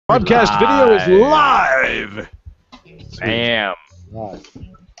Podcast video is live. Bam. Live.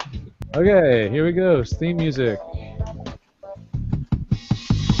 Okay, here we go. Theme music.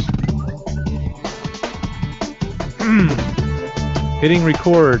 Hitting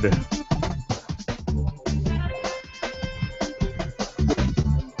record.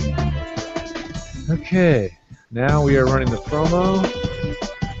 Okay, now we are running the promo.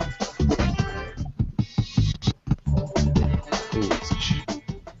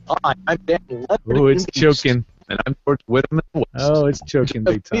 Hi, I'm Dan. Oh, it's choking. And I'm George Whitman. Oh, it's choking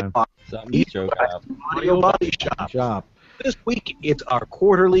big time. Audio Body Shop. This week, it's our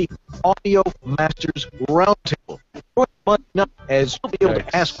quarterly Audio Masters Roundtable. As you'll be able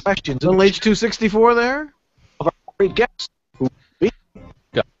to ask questions. Little H264 there? Of our great guests. We've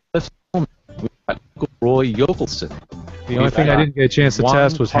got Roy Yokelson. The only thing I didn't get a chance to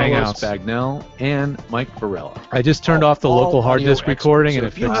test was Juan Hangouts. Carlos, Bagnell, and Mike Varella. I just turned off the local hard disk recording and it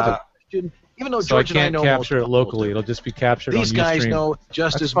If you fixed have it. a question, even though So I George and I can't know capture it most locally. people It'll just be captured do. on These guys Ustream. know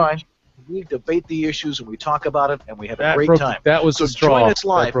just That's as fine. much. We debate the issues and we talk about it and we have a That great broke- time. that was so the straw join us that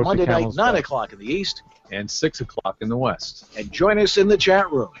live broke the Monday night, camel's 9 back. o'clock in the East, And 6 o'clock in the West. and join us in the chat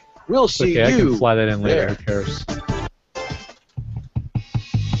room. We'll see Okay, I you can fly that in later. there. Who cares?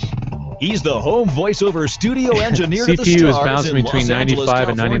 He's the home voiceover studio engineer to the CPU is stars bouncing in between Los Angeles, 95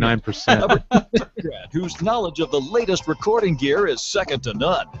 and California. 99%. Undergrad whose knowledge of the latest recording gear is second to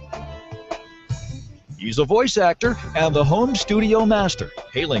none. He's a voice actor and the home studio master,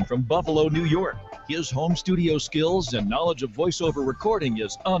 hailing from Buffalo, New York. His home studio skills and knowledge of voiceover recording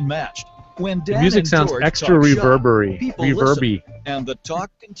is unmatched. When The Dan music and sounds George extra talk shop, reverbery. people Reverby. listen, and the talk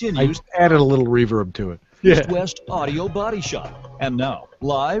I continues. added a little reverb to it. East West Audio Body Shop. And now,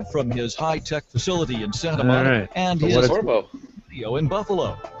 live from his high-tech facility in Santa All Monica right. and So his what studio in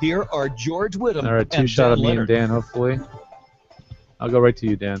Buffalo, here are George Whittam All right, and two-shot Dan of me and Leonard. Dan, hopefully. I'll go right to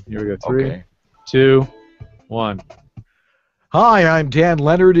you, Dan. Here we go. 3, Okay. 2, 1. Hi, I'm Dan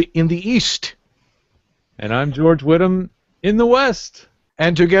Leonard in the East. And I'm George Whittam in the West.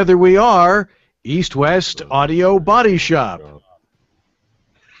 And together we are East West Audio Body Shop.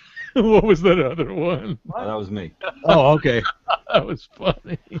 What was that other one? Oh, that was me. Oh, okay. That was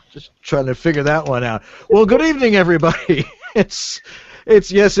funny. Just trying to figure that one out. Well, good evening, everybody. It's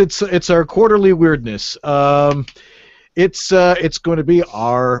our quarterly weirdness. It's going to be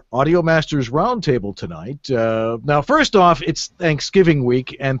our Audio Masters Roundtable tonight. Now, first off, it's Thanksgiving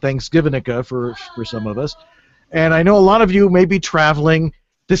week and Thanksgivinica for some of us. And I know a lot of you may be traveling.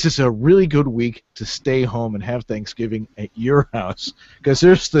 This is a really good week to stay home and have Thanksgiving at your house because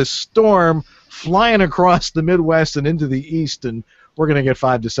there's this storm flying across the Midwest and into the East, and we're going to get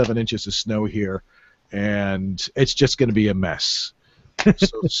 5 to 7 inches of snow here, and it's just going to be a mess.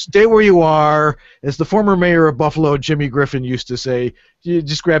 So stay where you are. As the former mayor of Buffalo, Jimmy Griffin, used to say, you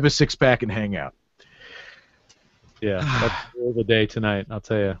just grab a six-pack and hang out. Yeah, that's the day tonight, I'll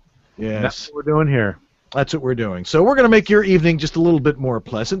tell you. Yes. That's what we're doing here. That's what we're doing. So we're going to make your evening just a little bit more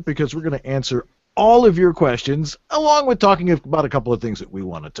pleasant because we're going to answer all of your questions along with talking about a couple of things that we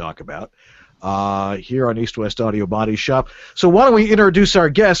want to talk about here on East West Audio Body Shop. So why don't we introduce our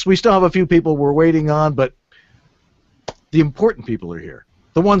guests? We still have a few people we're waiting on, but the important people are here.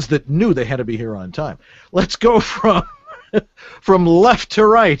 The ones that knew they had to be here on time. Let's go from left to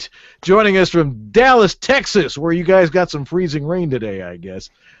right. Joining us from Dallas, Texas, where you guys got some freezing rain today, I guess.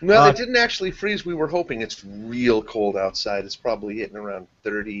 Well, it didn't actually freeze. We were hoping. It's real cold outside. It's probably hitting around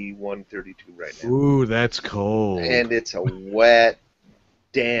 31, 32 right now. Ooh, that's cold. And it's a wet,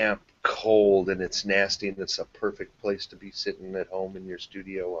 damp, cold, and it's nasty, and it's a perfect place to be sitting at home in your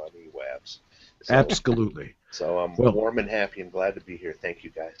studio on Ewabs. So, Absolutely. So I'm Well- warm and happy and glad to be here. Thank you,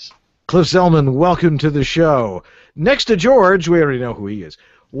 guys. Cliff Zellman, welcome to the show. Next to George, we already know who he is.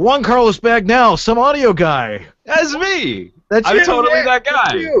 Juan Carlos Bagnell, some audio guy. That's me. That's I'm you. totally yeah, that guy.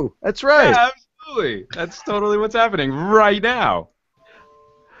 That's you. That's right. Yeah, absolutely. That's totally what's happening right now.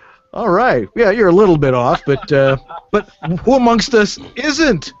 All right. Yeah, you're a little bit off, but who amongst us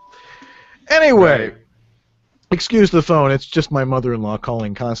isn't? Anyway, Right. excuse the phone. It's just my mother-in-law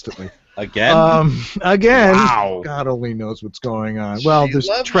calling constantly. Again? Again. Wow. God only knows what's going on. Well, She there's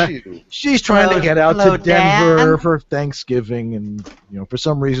loves you. she's trying to get out Hello, to Denver Dan. for Thanksgiving, and for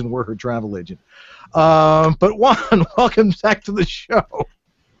some reason we're her travel agent. But Juan, welcome back to the show.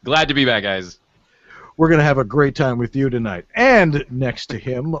 Glad to be back, guys. We're going to have a great time with you tonight. And next to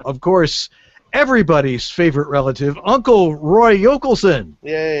him, of course, everybody's favorite relative, Uncle Roy Yokelson.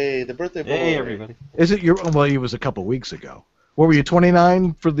 Yay, the birthday boy. Hey, everybody. Is it your? Well, he was a couple weeks ago. What were you,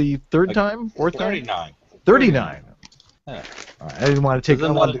 29 for the third time? Fourth time? 39. 39. Yeah. All right, I didn't want to take.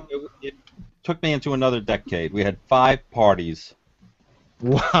 It took me into another decade. We had 5 parties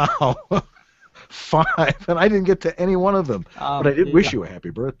Wow. 5, and I didn't get to any one of them, but I did wish you a happy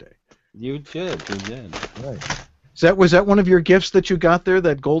birthday. You did. Right. Was that one of your gifts that you got there?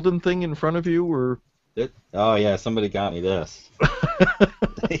 That golden thing in front of you, or? Oh yeah, somebody got me this.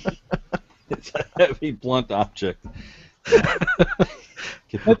 It's a heavy, blunt object.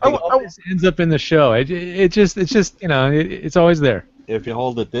 It always ends up in the show. It's just it's always there. If you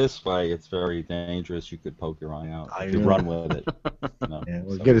hold it this way, it's very dangerous. You could poke your eye out if you know. run with it.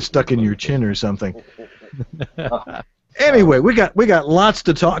 Or get it stuck in your chin or something. Anyway, we got lots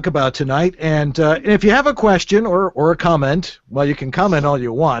to talk about tonight, and if you have a question or a comment, well, you can comment all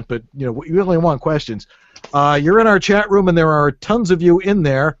you want, but we only want questions. You're in our chat room, and there are tons of you in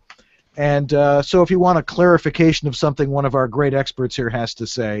there, and so if you want a clarification of something one of our great experts here has to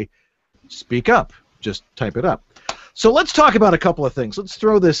say, speak up. Just type it up. So let's talk about a couple of things. Let's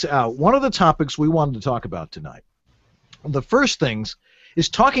throw this out. One of the topics we wanted to talk about tonight, the first things, is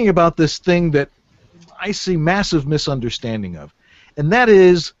talking about this thing that I see massive misunderstanding of, and that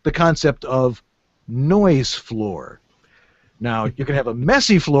is the concept of noise floor. Now, you can have a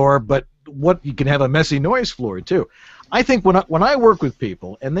messy floor, but you can have a messy noise floor too. I think when I work with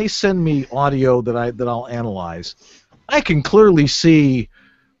people and they send me audio that I'll analyze, I can clearly see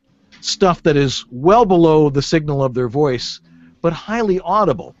stuff that is well below the signal of their voice, but highly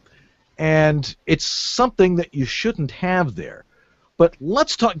audible. And it's something that you shouldn't have there. But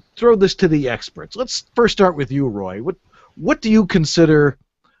let's throw this to the experts. Let's first start with you, Roy. What do you consider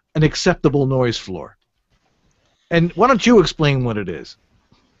an acceptable noise floor? And why don't you explain what it is?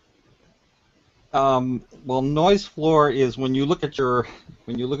 Well, noise floor is when you look at your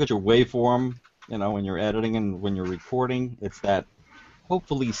waveform, when you're editing and when you're recording, it's that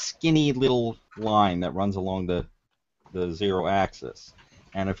hopefully skinny little line that runs along the zero axis.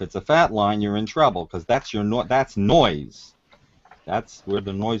 And if it's a fat line, you're in trouble because that's noise. That's where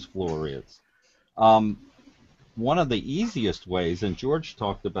the noise floor is. One of the easiest ways, and George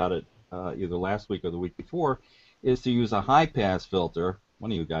talked about it either last week or the week before, is to use a high-pass filter.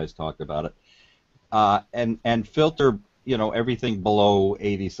 One of you guys talked about it, and filter everything below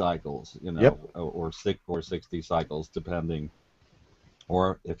 80 cycles, Yep. or 60 cycles, depending.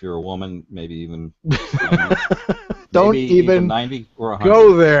 Or if you're a woman, maybe even 90, Don't maybe even 90 or 100.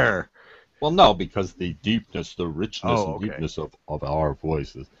 go there. Well, no, because the deepness, the richness and deepness of our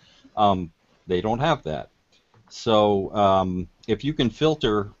voices, they don't have that. So if you can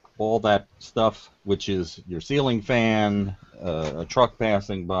filter all that stuff, which is your ceiling fan, a truck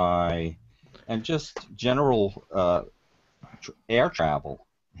passing by, and just general air travel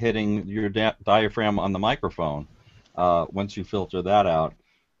hitting your diaphragm on the microphone, once you filter that out,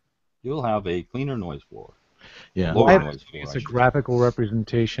 you'll have a cleaner noise floor. Yeah, it's a graphical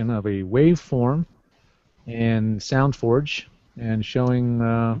representation of a waveform in SoundForge and showing.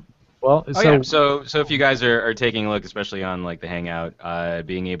 So if you guys are taking a look, especially on like the Hangout,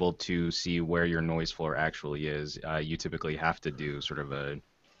 being able to see where your noise floor actually is, you typically have to do sort of a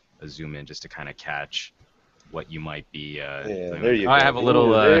zoom in just to kind of catch what you might be. There you go. I have a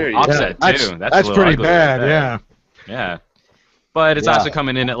little offset too. That's pretty bad. Yeah. Yeah. But it's also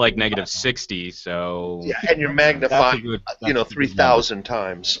coming in at like -60, so. Yeah, and you're magnifying, 3,000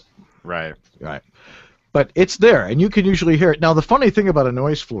 times. Right. Right. But it's there, and you can usually hear it. Now, the funny thing about a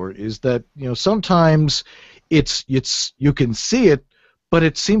noise floor is that sometimes you can see it, but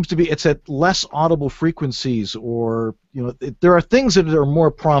it seems to be it's at less audible frequencies, or there are things that are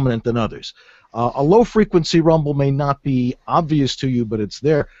more prominent than others. A low frequency rumble may not be obvious to you, but it's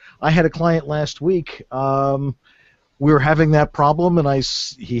there. I had a client last week. We were having that problem, and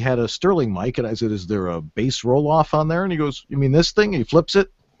he had a Sterling mic, and I said, "Is there a bass roll-off on there?" And he goes, "You mean this thing?" He flips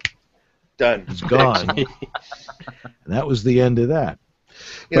it. Done. It's gone. And that was the end of that.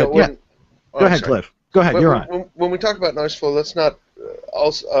 Go ahead, Cliff. Go ahead. You're on. When we talk about noise floor, let's not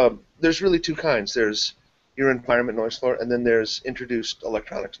there's really two kinds. There's your environment noise floor, and then there's introduced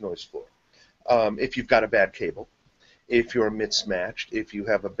electronics noise floor. If you've got a bad cable, if you're mismatched, if you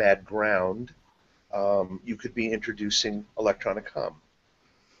have a bad ground, you could be introducing electronic hum.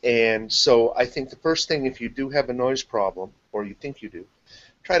 And so I think the first thing, if you do have a noise problem, or you think you do,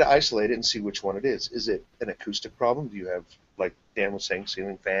 try to isolate it and see which one it is. Is it an acoustic problem? Do you have, like Dan was saying,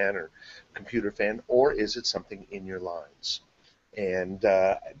 ceiling fan or computer fan, or is it something in your lines? And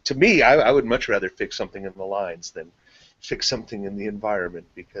to me, I would much rather fix something in the lines than fix something in the environment,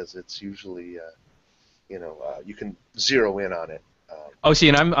 because it's usually, you can zero in on it. See,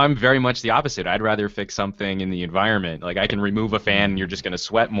 and I'm very much the opposite. I'd rather fix something in the environment. Like, I can remove a fan and you're just going to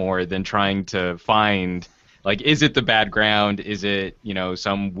sweat more than trying to find Like, is it the bad ground? Is it, you know,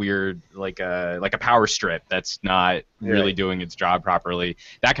 some weird like a power strip that's not really doing its job properly?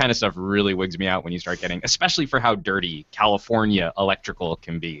 That kind of stuff really wigs me out when you start getting, especially for how dirty California electrical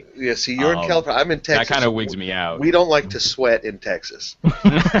can be. Yeah, see, you're in California. I'm in Texas. That kind of wigs me out. We don't like to sweat in Texas. We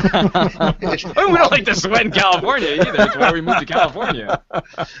don't like to sweat in California either. That's why we moved to California.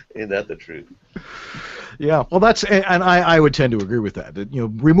 Ain't that the truth? Yeah, well, and I would tend to agree with that. You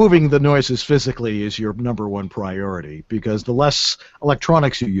know, removing the noises physically is your number one priority, because the less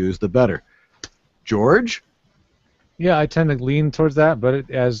electronics you use, the better. George? Yeah, I tend to lean towards that, but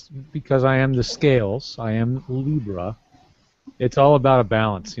because I am the scales, I am Libra. It's all about a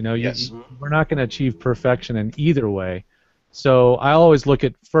balance. You know, we're not going to achieve perfection in either way. So I always look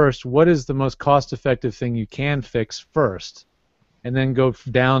at first, what is the most cost-effective thing you can fix first, and then go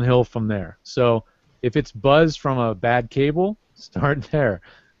downhill from there. So if it's buzz from a bad cable, start there.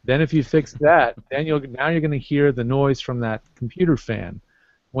 Then if you fix that, then now you're going to hear the noise from that computer fan.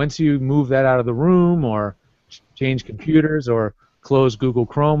 Once you move that out of the room, or change computers, or close Google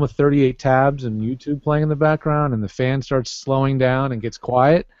Chrome with 38 tabs and YouTube playing in the background, and the fan starts slowing down and gets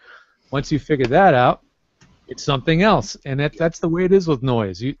quiet, once you figure that out, it's something else. And that's the way it is with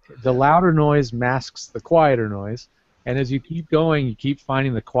noise. The louder noise masks the quieter noise. And as you keep going, you keep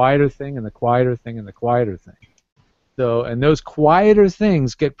finding the quieter thing and the quieter thing and the quieter thing. So, and those quieter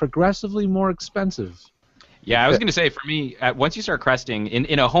things get progressively more expensive. Yeah, I was going to say, for me, once you start cresting,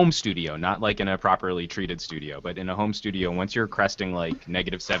 in a home studio, not like in a properly treated studio, but in a home studio, once you're cresting like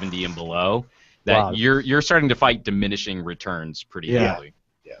 -70 and below, that you're starting to fight diminishing returns pretty heavily.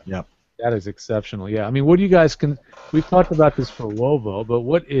 Yeah. That is exceptional. Yeah, I mean, what do you guys we've talked about this for Wovo, but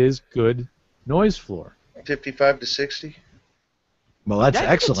what is good noise floor? 55 to 60. Well, that's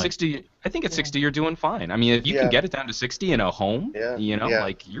excellent. I think at 60 you're doing fine. I mean, if you can get it down to 60 in a home, you know,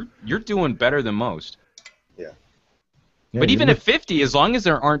 like you're doing better than most. Yeah. But even at 50, as long as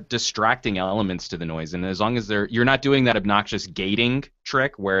there aren't distracting elements to the noise, and as long as you're not doing that obnoxious gating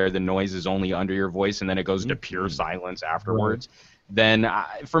trick where the noise is only under your voice and then it goes to pure silence afterwards, then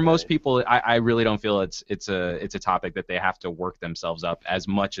for most people, I really don't feel it's a topic that they have to work themselves up as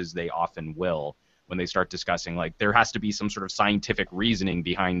much as they often will when they start discussing, like, there has to be some sort of scientific reasoning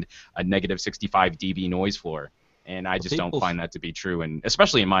behind a -65 dB noise floor, and I just don't find that to be true, and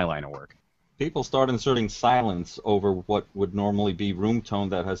especially in my line of work. People start inserting silence over what would normally be room tone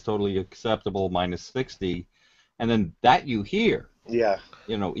that has totally acceptable -60, and then that you hear. Yeah.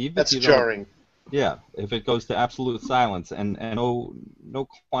 You know, even that's if you jarring. Yeah, if it goes to absolute silence, and no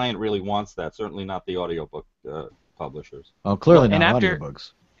client really wants that. Certainly not the audiobook publishers. Oh, clearly not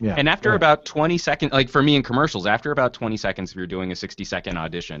audiobooks. Yeah. And after about 20 seconds, like for me in commercials, after about 20 seconds, if you're doing a 60-second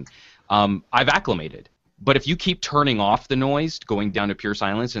audition, I've acclimated. But if you keep turning off the noise, going down to pure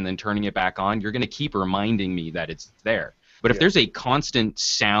silence, and then turning it back on, you're going to keep reminding me that it's there. But if there's a constant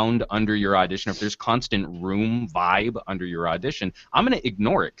sound under your audition, if there's constant room vibe under your audition, I'm going to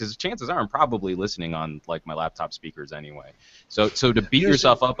ignore it, because chances are I'm probably listening on like my laptop speakers anyway. So to beat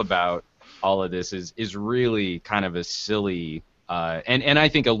yourself up about all of this is really kind of a silly and I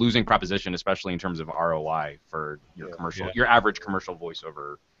think a losing proposition, especially in terms of ROI for your your average commercial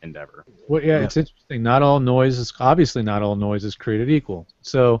voiceover endeavor. Well, it's interesting. Obviously not all noise is created equal.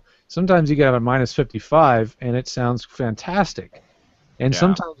 So sometimes you get a -55 and it sounds fantastic, and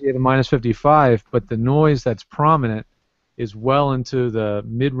sometimes you get a -55, but the noise that's prominent is well into the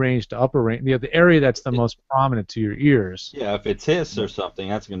mid-range to upper range, the area that's the most prominent to your ears. Yeah, if it's hiss or something,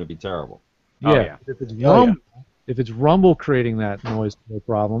 that's going to be terrible. If it's rumble creating that noise, no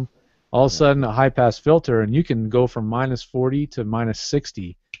problem. All of a sudden, a high-pass filter, and you can go from -40 to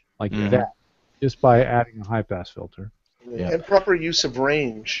 -60 like that just by adding a high-pass filter. And proper use of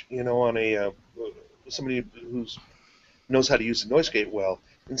range, you know, on somebody who knows how to use the noise gate well.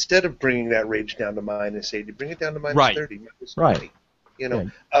 Instead of bringing that range down to -80, bring it down to -30, -20. You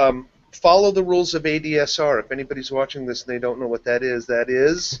know, follow the rules of ADSR. If anybody's watching this and they don't know what that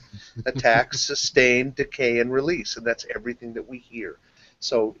is attack, sustain, decay, and release, and that's everything that we hear.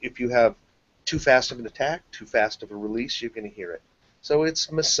 So if you have too fast of an attack, too fast of a release, you're going to hear it. So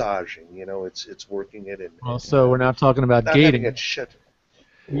it's massaging, you know, it's working it in. So we're not talking about gating. It shut.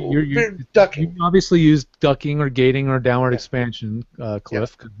 You're ducking. You obviously use ducking or gating or downward expansion,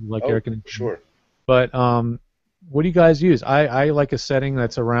 Cliff, because you like air conditioning. Sure. But what do you guys use? I like a setting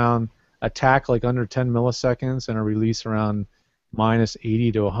that's around attack like under 10 milliseconds and a release around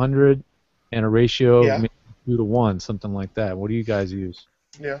 -80 to 100 and a ratio of maybe 2 to 1, something like that. What do you guys use?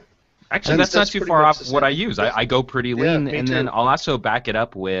 Yeah. Actually, that's not too far off what I use. I go pretty lean, and then I'll also back it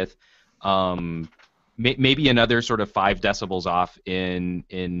up with maybe another sort of 5 decibels off in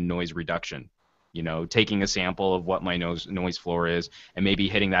noise reduction. You know, taking a sample of what my noise floor is and maybe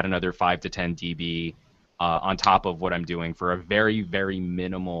hitting that another 5 to 10 dB on top of what I'm doing for a very, very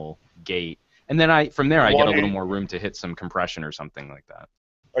minimal gate. And then from there I get a little more room to hit some compression or something like that.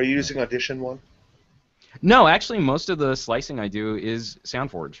 Are you using Audition one? No, actually most of the slicing I do is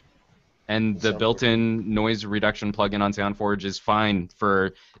SoundForge. And the built-in noise reduction plugin on SoundForge is fine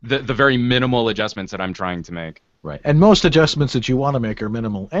for the very minimal adjustments that I'm trying to make. Right, and most adjustments that you want to make are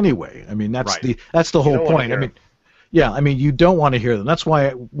minimal anyway. I mean, that's the whole point. I mean, yeah, I mean, you don't want to hear them. That's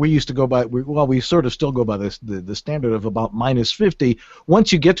why we used to go by. We sort of still go by the standard of about -50.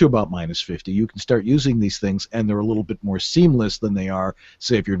 Once you get to about -50, you can start using these things, and they're a little bit more seamless than they are,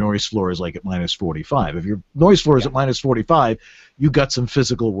 say, if your noise floor is like at -45. If your noise floor is at -45, you got some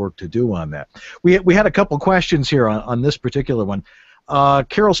physical work to do on that. We had a couple questions here on this particular one.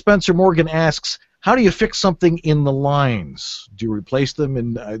 Carol Spencer Morgan asks, how do you fix something in the lines? Do you replace them?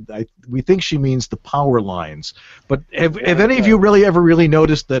 And we think she means the power lines. But have any of you ever really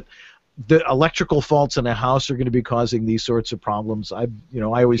noticed that the electrical faults in a house are going to be causing these sorts of problems? I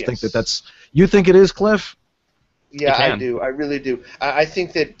always think that's. You think it is, Cliff? Yeah, I do. I really do. I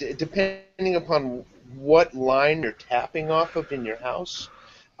think that depending upon what line you're tapping off of in your house,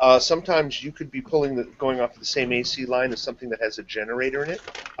 sometimes you could be going off of the same AC line as something that has a generator in it.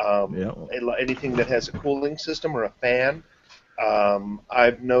 Anything that has a cooling system or a fan.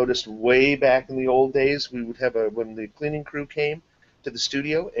 I've noticed way back in the old days, we would have when the cleaning crew came to the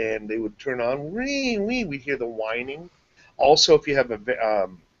studio and they would turn on, we'd hear the whining. Also, if you have a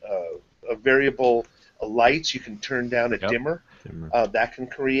variable lights, you can turn down a dimmer. That can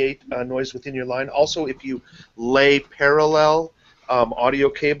create noise within your line. Also, if you lay parallel audio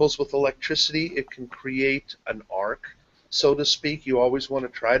cables with electricity, it can create an arc, so to speak. You always want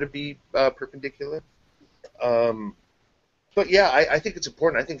to try to be perpendicular. But yeah, I think it's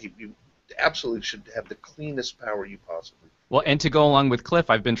important. I think you absolutely should have the cleanest power you possibly. Well, and to go along with Cliff,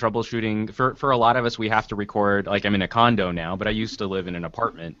 I've been troubleshooting. For a lot of us, we have to record, like I'm in a condo now, but I used to live in an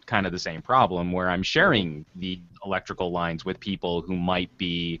apartment, kind of the same problem, where I'm sharing the electrical lines with people who might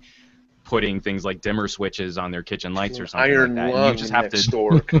be putting things like dimmer switches on their kitchen lights or something Iron like that. lung You just have next to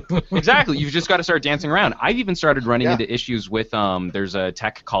door. Exactly. You've just got to start dancing around. I've even started running into issues with there's a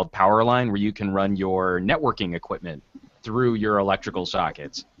tech called Powerline where you can run your networking equipment through your electrical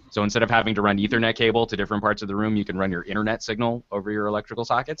sockets. So instead of having to run Ethernet cable to different parts of the room, you can run your internet signal over your electrical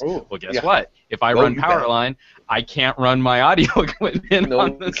sockets. Ooh, well, guess what? If I run Powerline, I can't run my audio equipment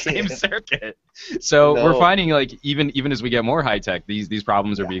on the same circuit. So we're finding, like, even as we get more high tech, these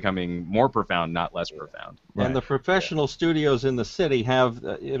problems are becoming more profound, not less profound. Right. And the professional studios in the city have,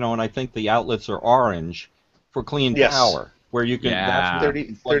 and I think the outlets are orange for clean power, where you can that's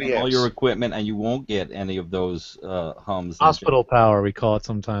 30 all your equipment and you won't get any of those hums. Hospital power, we call it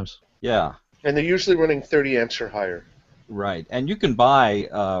sometimes. Yeah. And they're usually running 30 amps or higher. Right. And you can buy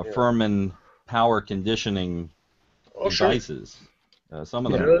Furman power conditioning devices. Some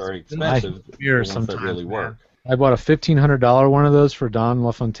of them are very expensive. That really work. I bought a $1,500 one of those for Don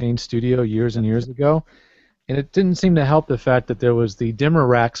LaFontaine's studio years and years ago, and it didn't seem to help the fact that there was the dimmer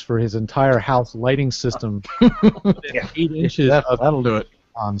racks for his entire house lighting system. 8 inches. That'll do it.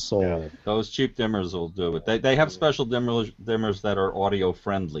 Console. Yeah, those cheap dimmers will do it. They have special dimmers that are audio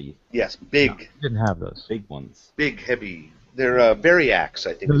friendly. Yes, big. No, didn't have those. Big ones. Big, heavy. They're Variacs,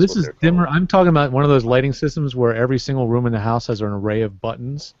 I think. No, this is dimmer. I'm talking about one of those lighting systems where every single room in the house has an array of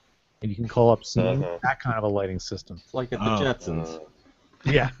buttons, and you can call up scene. That kind of a lighting system. It's like at the Jetsons.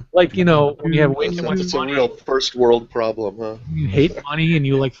 Yeah, like, when you have way too much it's money. It's a real first world problem, huh? You hate money and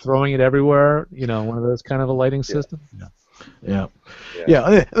you like throwing it everywhere. One of those kind of a lighting system. Yeah.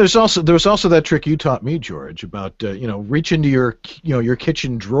 There's also that trick you taught me, George, about reach into your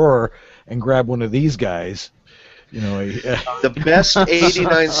kitchen drawer and grab one of these guys. The best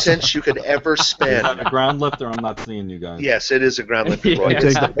 89 cents you could ever spend. A ground lifter? I'm not seeing you guys. Yes, it is a ground lifter, Roy.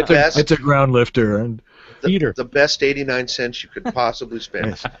 It's a ground lifter and the best 89 cents you could possibly spend.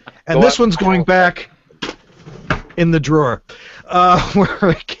 Yes. And this one's going back in the drawer where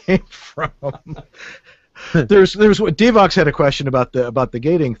it came from. There's Devox had a question about the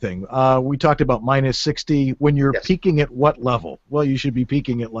gating thing. We talked about -60. When you're peaking at what level? Well, you should be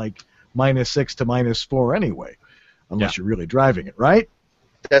peaking at like -6 to -4 anyway, unless you're really driving it, right?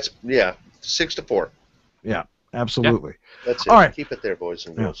 That's 6 to 4. Yeah, absolutely. That's it. All right. Keep it there, boys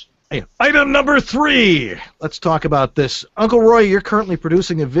and girls. Hey, item number 3. Let's talk about this. Uncle Roy, you're currently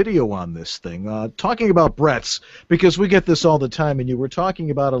producing a video on this thing, talking about Brett's, because we get this all the time, and you were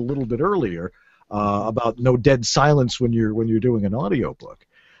talking about a little bit earlier about no dead silence when you're doing an audiobook.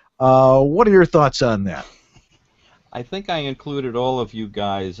 What are your thoughts on that? I think I included all of you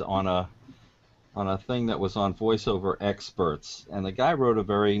guys on on a thing that was on voiceover experts, and the guy wrote a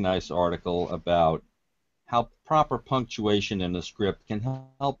very nice article about how proper punctuation in a script can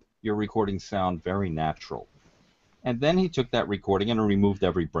help your recording sound very natural. And then he took that recording and removed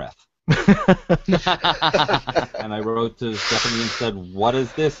every breath. And I wrote to Stephanie and said, "What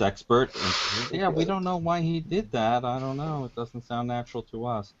is this, expert?" And she said, "Yeah, we don't know why he did that. I don't know. It doesn't sound natural to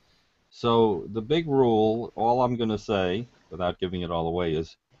us." So the big rule, all I'm going to say, without giving it all away,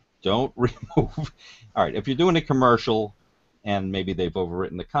 is don't remove. All right, if you're doing a commercial and maybe they've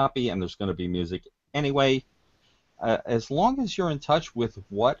overwritten the copy and there's going to be music anyway, as long as you're in touch with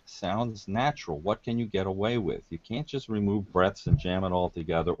what sounds natural, what can you get away with? You can't just remove breaths and jam it all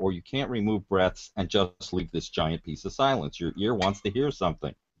together, or you can't remove breaths and just leave this giant piece of silence. Your ear wants to hear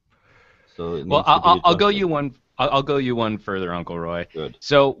something. So it needs to be I'll go you one. I'll go you one further, Uncle Roy. Good.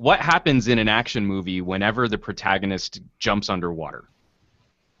 So what happens in an action movie whenever the protagonist jumps underwater?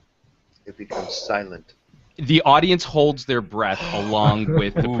 It becomes silent. The audience holds their breath along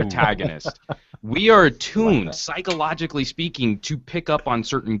with the protagonist. We are attuned, psychologically speaking, to pick up on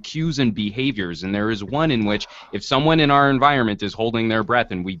certain cues and behaviors, and there is one in which if someone in our environment is holding their breath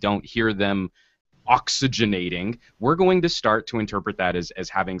and we don't hear them oxygenating, we're going to start to interpret that as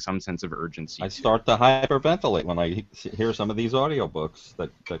having some sense of urgency. I start to hyperventilate when I hear some of these audiobooks that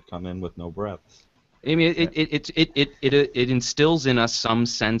come in with no breaths. I mean, it instills in us some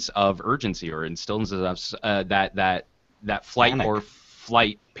sense of urgency, or instills in us that flight Panic. or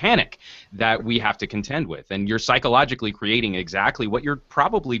flight panic that we have to contend with. And you're psychologically creating exactly what you're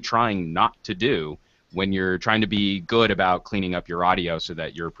probably trying not to do when you're trying to be good about cleaning up your audio so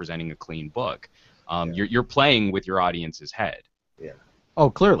that you're presenting a clean book. You're playing with your audience's head. Yeah.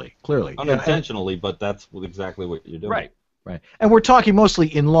 Oh, clearly. Unintentionally, but that's exactly what you're doing. Right. Right. And we're talking mostly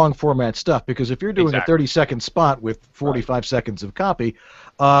in long format stuff, because if you're doing Exactly. a 30-second spot with 45 seconds of copy,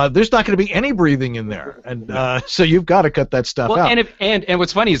 there's not going to be any breathing in there, and so you've got to cut that stuff out. And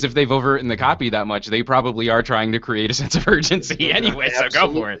what's funny is if they've overwritten the copy that much, they probably are trying to create a sense of urgency anyway. So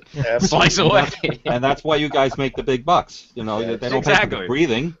go for it. Slice away. And that's why you guys make the big bucks. You know, they don't pay for the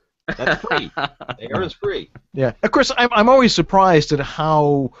breathing. That's free. Air is free. Yeah. Of course, I'm always surprised at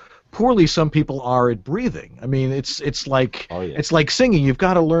how poorly some people are at breathing. I mean, it's like it's like singing. You've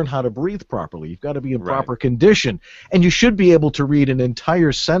got to learn how to breathe properly. You've got to be in proper condition, and you should be able to read an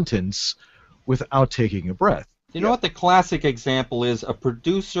entire sentence without taking a breath. You know what the classic example is? A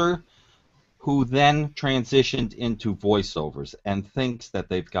producer who then transitioned into voiceovers and thinks that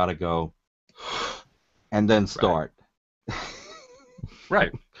they've got to go and then start.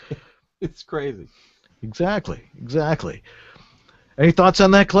 Right. It's crazy. Exactly. Any thoughts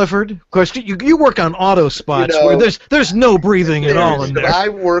on that, Clifford? Of course, you work on auto spots where there's no breathing at all in there. I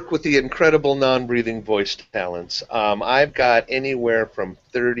work with the incredible non-breathing voice talents. I've got anywhere from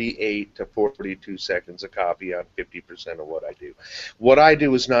 38 to 42 seconds a copy on 50% of what I do. What I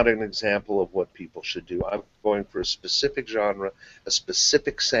do is not an example of what people should do. I'm going for a specific genre, a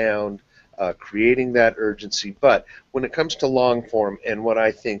specific sound, creating that urgency. But when it comes to long form, and what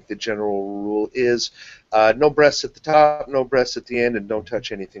I think the general rule is, no breaths at the top, no breaths at the end, and don't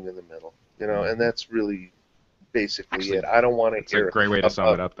touch anything in the middle. You know, and that's really basically it. I don't want to hear. It's a great way to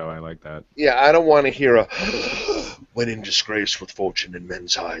sum it up, though. I like that. Yeah, I don't want to hear a "when in disgrace with fortune in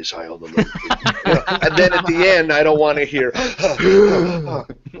men's eyes, I'll the and then at the end, I don't want to hear.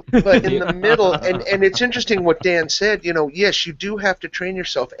 But in the middle, and it's interesting what Dan said. You know, yes, you do have to train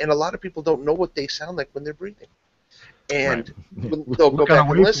yourself, and a lot of people don't know what they sound like when they're breathing, and they'll go back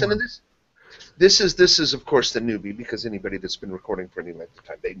and listen to this. This is of course the newbie, because anybody that's been recording for any length of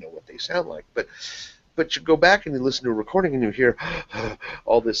time, they know what they sound like. But you go back and you listen to a recording and you hear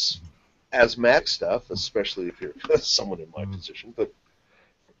all this asthmatic stuff, especially if you're someone in my position. But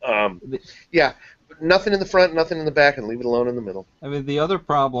yeah, nothing in the front, nothing in the back, and leave it alone in the middle. I mean, the other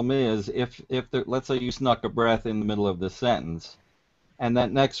problem is if let's say you snuck a breath in the middle of the sentence, and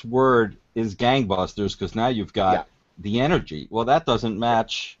that next word is gangbusters, because now you've got the energy. Well, that doesn't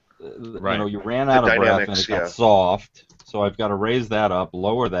match. You know, you ran out of breath and it got soft, so I've got to raise that up,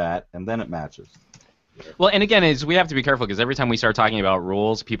 lower that, and then it matches. Well, and again, we have to be careful, because every time we start talking about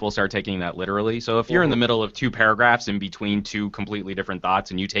rules, people start taking that literally. So if you're in the middle of two paragraphs in between two completely different thoughts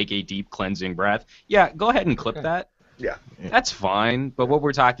and you take a deep cleansing breath, go ahead and clip that. Yeah. That's fine. But what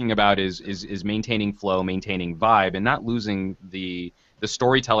we're talking about is maintaining flow, maintaining vibe, and not losing the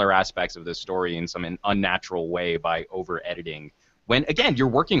storyteller aspects of the story in some unnatural way by over-editing. When, again, you're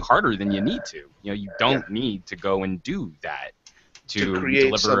working harder than you need to. You know, you don't need to go and do that to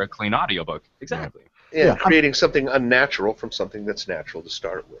deliver a clean audiobook. Exactly. Yeah, creating something unnatural from something that's natural to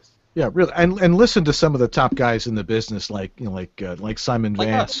start with. Yeah, really, and listen to some of the top guys in the business, like Simon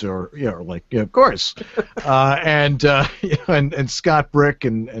Vance, or of course, and Scott Brick,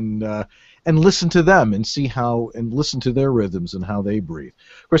 and listen to them and listen to their rhythms and how they breathe.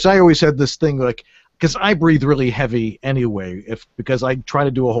 Of course, I always had this thing because I breathe really heavy anyway, because I try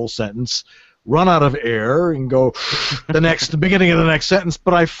to do a whole sentence, run out of air, and go the beginning of the next sentence.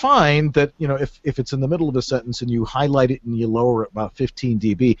 But I find that if it's in the middle of a sentence and you highlight it and you lower it about 15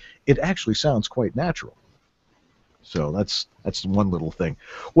 dB, it actually sounds quite natural. So that's one little thing.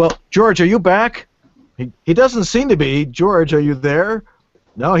 Well, George, are you back? He doesn't seem to be. George, are you there?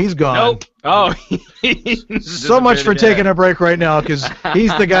 No, he's gone. Nope. Oh. So much for taking a break right now, because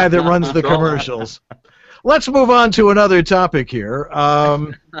he's the guy that runs the commercials. Let's move on to another topic here.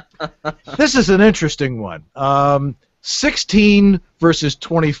 This is an interesting one. 16 versus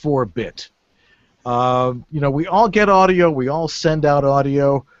 24-bit. We all get audio. We all send out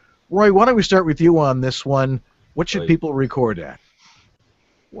audio. Roy, why don't we start with you on this one? What should people record at?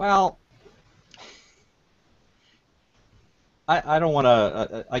 Well, I don't want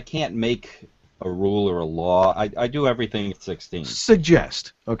to. I can't make a rule or a law. I do everything at 16.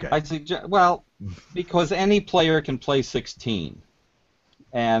 Suggest. Okay. I suggest. Well, because any player can play 16,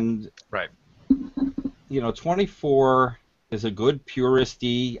 and right. 24 is a good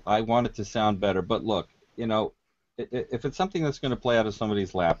puristy. I want it to sound better, but look, if it's something that's going to play out of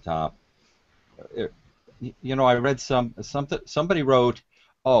somebody's laptop, I read somebody wrote,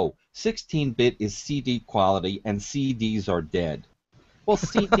 16-bit is CD quality and CDs are dead. Well,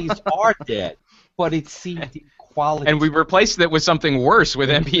 CDs are dead, but it's CD quality. And we replaced it with something worse with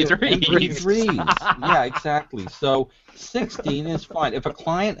MP3s. MP3s. Yeah, exactly. So 16 is fine. If a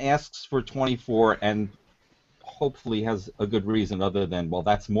client asks for 24 and hopefully has a good reason other than, well,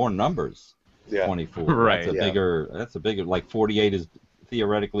 that's more numbers. Yeah. 24. Right. That's a bigger, like 48 is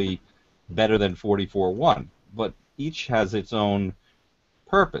theoretically better than 44.1, but each has its own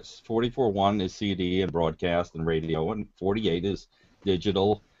purpose. 44.1 is CD and broadcast and radio, and 48 is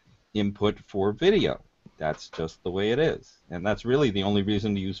digital input for video. That's just the way it is, and that's really the only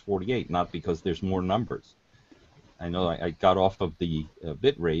reason to use 48, not because there's more numbers. I know I got off of the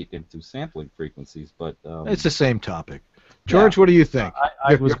bit rate into sampling frequencies, but it's the same topic. George, what do you think?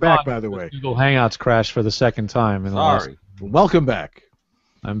 I was back, by the way. Google Hangouts crashed for the second time. Sorry. Welcome back.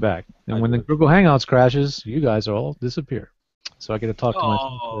 I'm back. And when the Google Hangouts crashes, you guys all disappear. So I get to talk to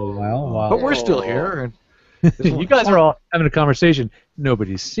myself for a while. But we're still here. You guys are all having a conversation.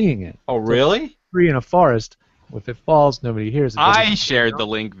 Nobody's seeing it. Oh, really? Tree in a forest. If it falls, nobody hears it. I shared the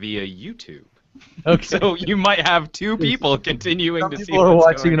link via YouTube. Okay. So you might have two people continuing to see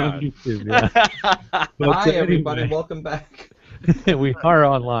what's going on. watching on YouTube. Yeah. Hi, everybody. Welcome back. We are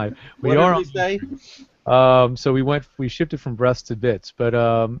on live. What did we say? So we shifted from breaths to bits, but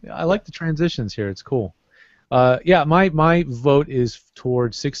I like the transitions here. It's cool. My vote is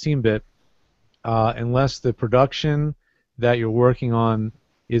towards 16-bit, unless the production that you're working on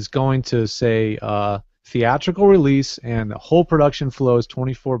is going to say theatrical release and the whole production flow is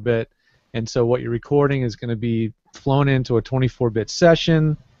 24-bit, and so what you're recording is going to be flown into a 24-bit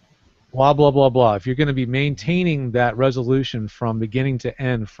session. Blah, blah, blah, blah. If you're going to be maintaining that resolution from beginning to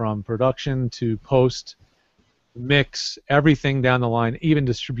end, from production to post, mix, everything down the line, even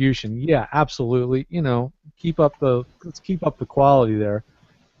distribution, yeah, absolutely. Let's keep up the quality there.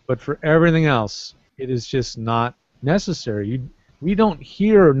 But for everything else, it is just not necessary. We don't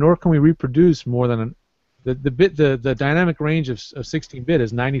hear, nor can we reproduce more than the dynamic range of 16-bit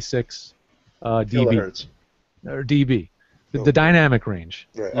is 96 dB or dB. The dynamic range.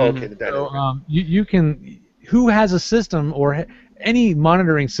 Right. Okay, the dynamic. So you can. Who has a system or any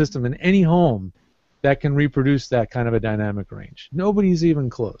monitoring system in any home that can reproduce that kind of a dynamic range? Nobody's even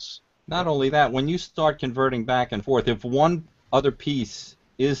close. Not only that, when you start converting back and forth, if one other piece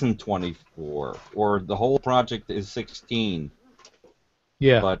isn't 24 or the whole project is 16.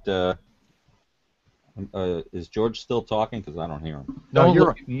 Yeah. But is George still talking? Because I don't hear him.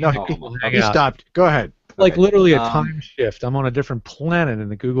 No, he stopped. Go ahead. Like literally a time shift. I'm on a different planet in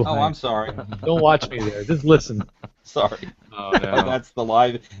the Google. Oh, I'm sorry. Don't watch me there. Just listen. Sorry. Oh, no. That's the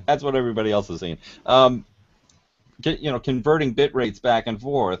live. That's what everybody else is seeing. Converting bit rates back and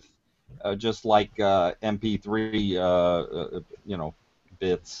forth, just like MP3,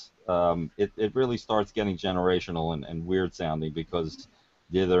 bits. It really starts getting generational and weird sounding because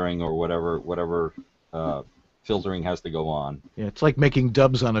dithering or whatever filtering has to go on. Yeah, it's like making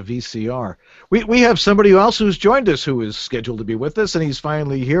dubs on a VCR. We have somebody else who's joined us who is scheduled to be with us, and he's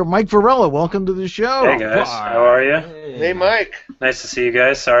finally here. Mike Varella, welcome to the show. Hey guys, how are you? Hey Mike. Nice to see you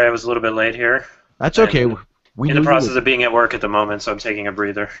guys. Sorry I was a little bit late here. That's okay. In the process of being at work at the moment, so I'm taking a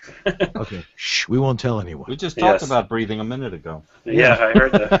breather. Okay. Shh, we won't tell anyone. We just talked about breathing a minute ago. Yeah, I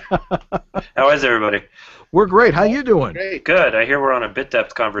heard that. How is everybody? We're great. How you doing? Great. Good. I hear we're on a bit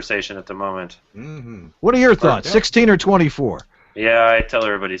depth conversation at the moment. Mm-hmm. What are your thoughts? 16 or 24? Yeah, I tell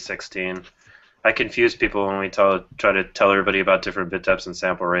everybody 16. I confuse people when we try to tell everybody about different bit depths and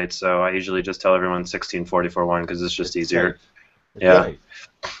sample rates, so I usually just tell everyone 1644.1 because it's just easier. Yeah. Right.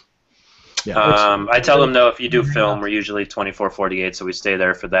 Yeah. I tell them, though, if you do film, we're usually 2448, so we stay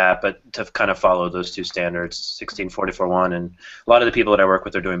there for that, but to kind of follow those two standards, 1644.1, and a lot of the people that I work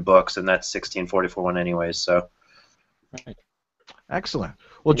with are doing books, and that's 1644.1 anyways, so. Right. Excellent.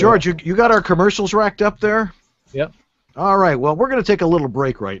 Well, George, you got our commercials racked up there? Yep. All right. Well, we're going to take a little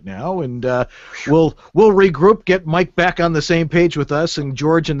break right now, and we'll regroup, get Mike back on the same page with us, and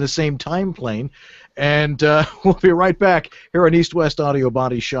George in the same time plane, and we'll be right back here on East West Audio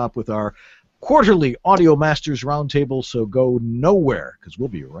Body Shop with our Quarterly Audio Masters Roundtable. So go nowhere, because we'll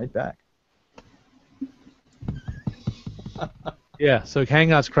be right back. Yeah. So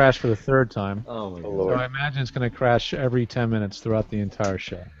Hangouts crashed for the third time. Oh, my So I imagine it's going to crash every 10 minutes throughout the entire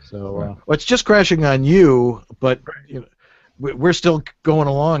show. So. Well, it's just crashing on you, but you know, we're still going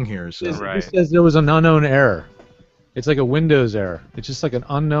along here. So. It says there was an unknown error. It's like a Windows error. It's just like an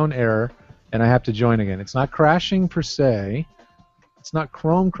unknown error, and I have to join again. It's not crashing per se. It's not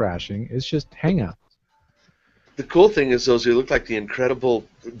Chrome crashing. It's just Hangout. The cool thing is those who look like the incredible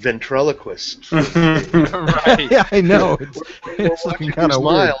ventriloquist. Right. Yeah, I know. It's looking kind of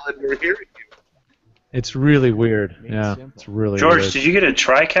weird. And we're hearing you. It's really weird. Yeah, it's really George, weird. did you get a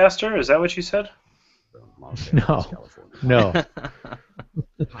TriCaster? Is that what you said? No.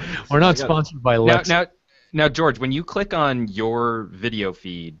 We're not sponsored by Lex. Now, George, when you click on your video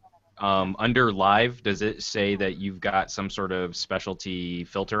feed, under Live, does it say that you've got some sort of specialty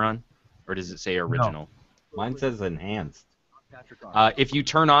filter on? Or does it say original? No. Mine says enhanced. If you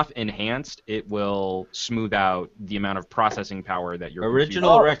turn off enhanced, it will smooth out the amount of processing power that your Original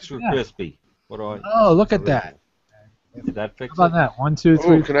or extra crispy? What do I? Oh, look at that. Did that fix How about it? that? 1, 2,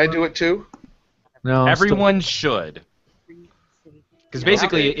 3. Oh, can I do it too? No. Everyone should. Because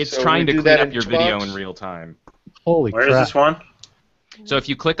basically, it's So trying we to do clean that up in your video Xbox? in real time. Holy Where crap. is this one? So if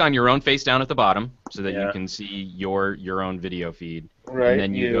you click on your own face down at the bottom, so that Yeah. you can see your own video feed, Right. and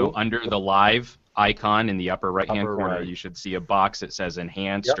then you go under the Live icon in the upper right-hand Upper corner, right. you should see a box that says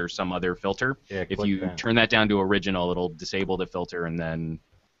enhanced or some other filter. Yeah, If click you that. turn that down to original, it'll disable the filter and then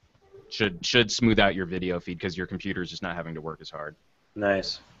should smooth out your video feed because your computer is just not having to work as hard.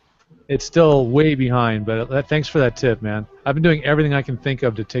 Nice. It's still way behind, but thanks for that tip, man. I've been doing everything I can think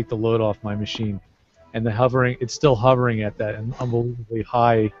of to take the load off my machine. And the hovering, it's still hovering at that unbelievably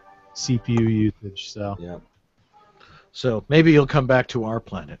high CPU usage. So. Yeah. So maybe you'll come back to our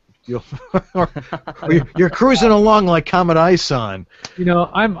planet. You're cruising along like Comet Ison. You know,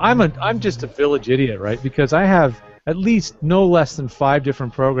 I'm just a village idiot, right? Because I have at least no less than 5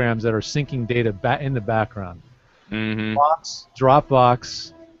 different programs that are syncing data in the background. Mm-hmm. Box,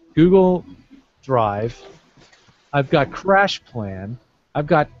 Dropbox, Google Drive. I've got Crash Plan. I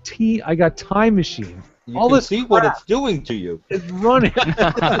got Time Machine. You All can this see what crap it's doing to you. is running. It's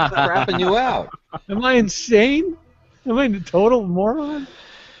crapping you out. Am I insane? Am I a total moron?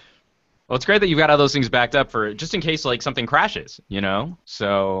 Well, it's great that you've got all those things backed up for just in case like something crashes, you know.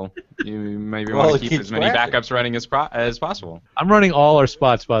 So you maybe Well, want it to keep keeps as many crashing. backups running as possible. I'm running all our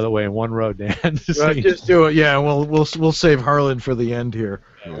spots, by the way, in one row, Dan. Just do it. Yeah, we'll save Harlan for the end here.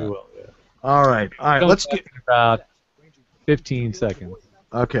 Yeah. All right. Let's get. About 15 seconds.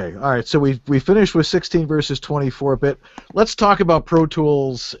 Okay. All right. So we finished with 16 versus 24-bit. Let's talk about Pro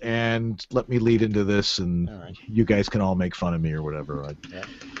Tools, and let me lead into this, and All right. you guys can all make fun of me or whatever.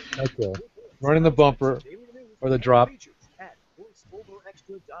 Okay. Running the bumper or the drop.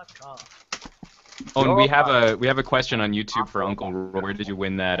 Oh, and we have a question on YouTube for Uncle Roy. Where did you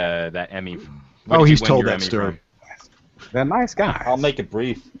win that Emmy? Where Oh, did you he's win told your that Emmy story. from? They're nice guys. I'll make it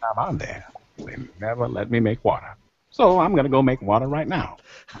brief. I'm on there. They never let me make water. So I'm going to go make water right now.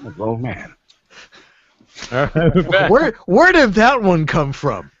 I'm a grown man. Where did that one come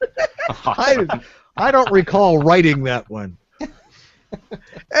from? I don't recall writing that one.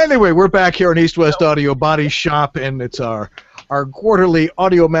 Anyway, we're back here in East West Audio Body Shop, and it's our Quarterly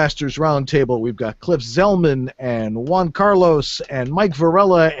Audio Masters Roundtable. We've got Cliff Zellman and Juan Carlos and Mike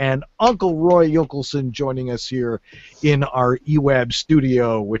Varella and Uncle Roy Yokelson joining us here in our Ewabs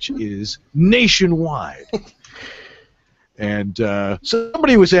studio, which is nationwide. And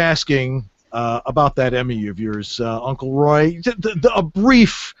somebody was asking about that Emmy of yours, Uncle Roy. A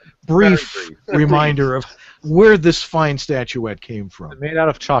brief reminder of where this fine statuette came from. Made out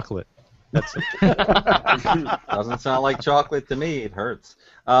of chocolate. Doesn't sound like chocolate to me. It hurts.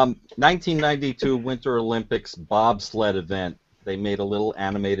 1992 Winter Olympics bobsled event. They made a little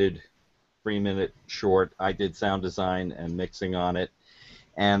animated 3-minute short. I did sound design and mixing on it.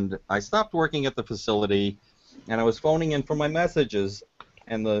 And I stopped working at the facility, and I was phoning in for my messages,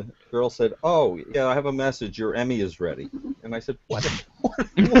 and the girl said, "Oh, yeah, I have a message. Your Emmy is ready." And I said, "What?"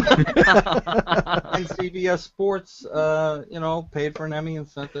 And CBS Sports, paid for an Emmy and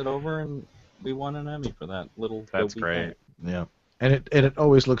sent it over, and we won an Emmy for that little. That's great. Thing. Yeah, and it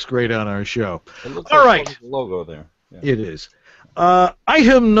always looks great on our show. It looks all like right, the logo there. Yeah. It is.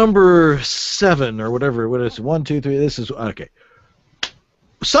 Item number 7 or whatever. What is it? 1, 2, 3? This is okay.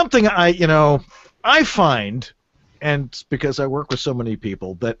 Something I find, and it's because I work with so many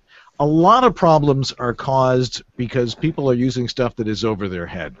people, that a lot of problems are caused because people are using stuff that is over their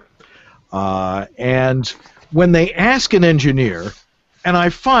head. And when they ask an engineer, and I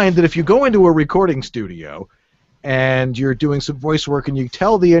find that if you go into a recording studio and you're doing some voice work and you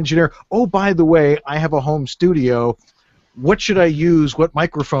tell the engineer, "Oh, by the way, I have a home studio, what should I use? What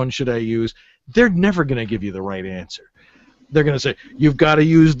microphone should I use?" They're never going to give you the right answer. They're going to say, "You've got to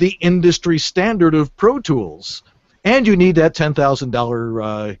use the industry standard of Pro Tools. And you need that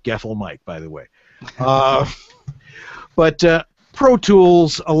 $10,000 Geffel mic, by the way." But Pro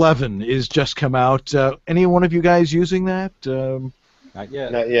Tools 11 is just come out. Any one of you guys using that? Not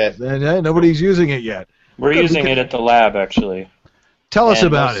yet. Not yet. Nobody's using it yet. We're using it at the lab, actually. Tell us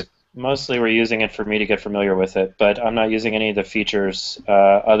about it. Mostly we're using it for me to get familiar with it, but I'm not using any of the features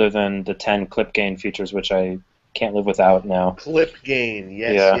other than the 10 clip gain features, which I can't live without now. Clip gain,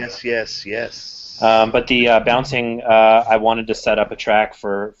 yes. But the bouncing, I wanted to set up a track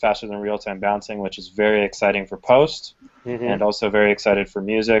for faster than real-time bouncing, which is very exciting for post, and also very excited for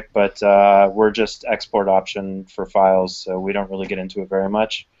music, but we're just export option for files, so we don't really get into it very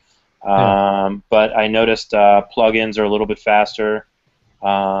much. But I noticed plugins are a little bit faster.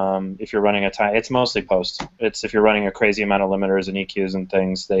 If you're running it's mostly post. It's if you're running a crazy amount of limiters and EQs and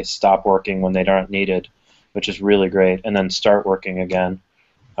things, they stop working when they aren't needed, which is really great, and then start working again.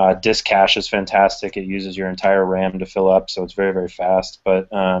 Disk cache is fantastic. It uses your entire RAM to fill up, so it's very, very fast. But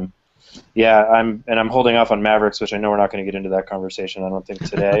yeah, I'm holding off on Mavericks, which I know we're not going to get into that conversation, I don't think,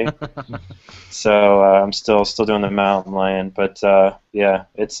 today. So I'm still doing the Mountain Lion, but yeah,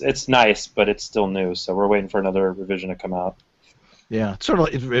 it's nice, but it's still new, so we're waiting for another revision to come out. Yeah, it's sort of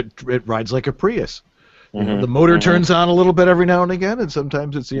it rides like a Prius. The motor turns on a little bit every now and again, and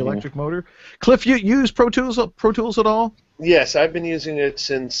sometimes it's the electric motor. Cliff, you use Pro Tools at all? Yes, I've been using it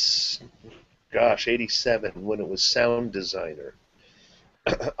since, '87 when it was Sound Designer.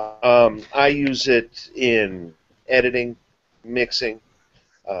 I use it in editing, mixing,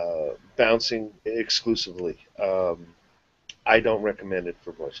 bouncing exclusively. I don't recommend it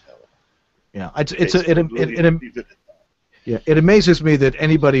for voice talent. Yeah, it amazes me that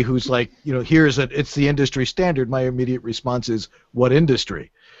anybody who's like, hears that it's the industry standard, my immediate response is, what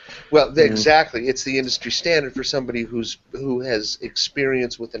industry? Well, exactly. It's the industry standard for somebody who has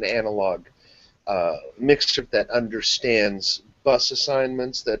experience with an analog mixer that understands bus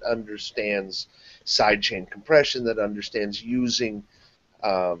assignments, that understands sidechain compression, that understands using,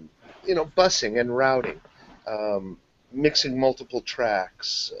 busing and routing, mixing multiple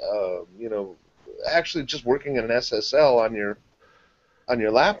tracks, actually just working in an SSL on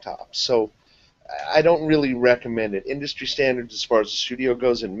your laptop. So I don't really recommend it. Industry standards as far as the studio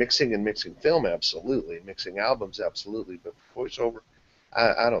goes, and mixing film, absolutely. Mixing albums, absolutely. But voiceover,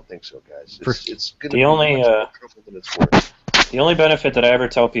 I don't think so, guys. It's going to be much more trouble than it's worth. The only benefit that I ever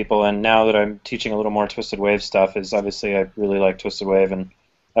tell people, and now that I'm teaching a little more Twisted Wave stuff, is obviously I really like Twisted Wave, and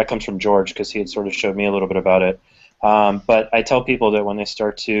that comes from George because he had sort of showed me a little bit about it. But I tell people that when they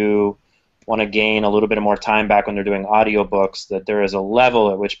start to want to gain a little bit more time back when they're doing audiobooks, that there is a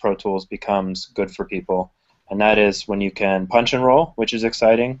level at which Pro Tools becomes good for people, and that is when you can punch and roll, which is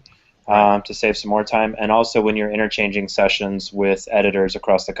exciting, to save some more time, and also when you're interchanging sessions with editors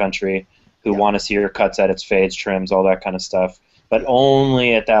across the country who want to see your cuts, edits, fades, trims, all that kind of stuff, but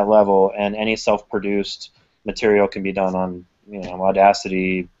only at that level, and any self-produced material can be done on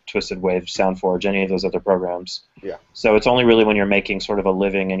Audacity, Twisted Wave, SoundForge, any of those other programs. Yeah. So it's only really when you're making sort of a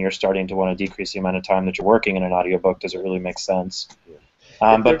living and you're starting to want to decrease the amount of time that you're working in an audiobook does it really make sense.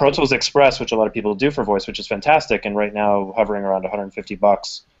 Yeah. But Pro Tools Express, which a lot of people do for voice, which is fantastic, and right now hovering around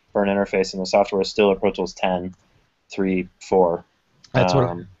 $150 for an interface, and the software is still at Pro Tools 10, 3, 4. That's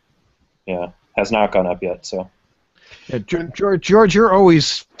what. Yeah, has not gone up yet. So. Yeah, George, you're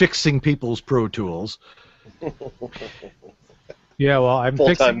always fixing people's Pro Tools. Yeah, well, I'm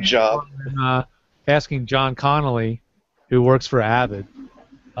full-time job. Asking John Connolly, who works for Avid,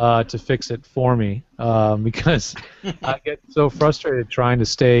 to fix it for me because I get so frustrated trying to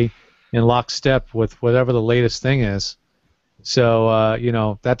stay in lockstep with whatever the latest thing is. So you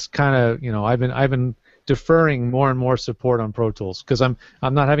know, that's kind of, you know, I've been deferring more and more support on Pro Tools because I'm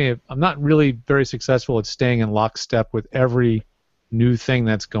not really very successful at staying in lockstep with every new thing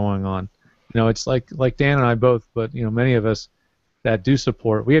that's going on. You know, it's like Dan and I both, but you know, many of us that do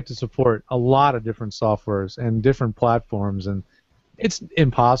support, we have to support a lot of different softwares and different platforms, and it's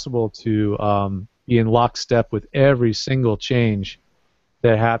impossible to be in lockstep with every single change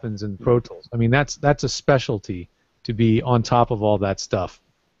that happens in Pro Tools. I mean, that's a specialty to be on top of all that stuff.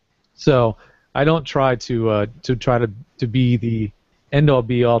 So I don't try to be the end-all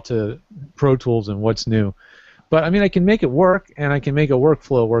be-all to Pro Tools and what's new. But I mean, I can make it work, and I can make a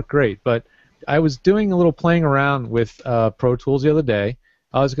workflow work great. But I was doing a little playing around with Pro Tools the other day.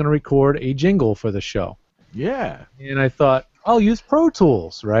 I was going to record a jingle for the show. Yeah. And I thought, I'll use Pro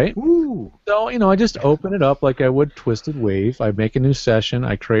Tools, right? Ooh. So, you know, I just open it up like I would Twisted Wave. I make a new session.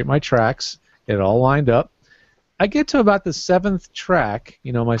 I create my tracks. Get it all lined up. I get to about the 7th track,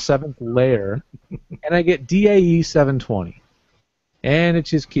 you know, my 7th layer, and I get DAE 720. And it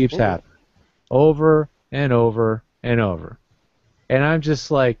just keeps happening. Over and over and over. And I'm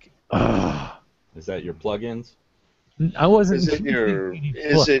just like, ugh. Is that your plugins? I wasn't. Are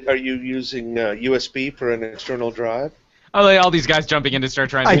you using USB for an external drive? Oh, like all these guys jumping in to start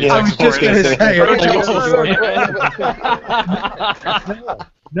trying to do I was just going to say.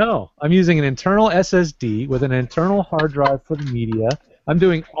 No, I'm using an internal SSD with an internal hard drive for the media. I'm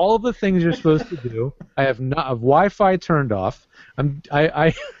doing all of the things you're supposed to do. I have Wi-Fi turned off.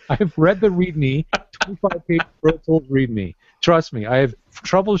 I've read the README, 25-page Pro Tools README. Trust me, I have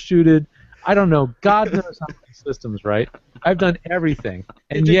troubleshooted. I don't know, God knows how many systems, right? I've done everything.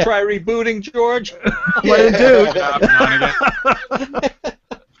 And Did you try rebooting, George? What did do?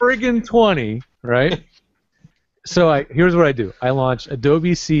 Friggin' 20, right? So here's what I do. I launch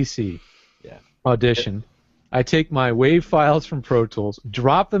Adobe CC Audition. I take my WAV files from Pro Tools,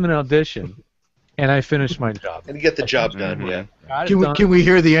 drop them in Audition, and I finish my job. And get the job done, yeah. Can we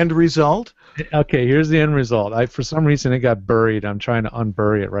hear the end result? Okay, here's the end result. For some reason it got buried. I'm trying to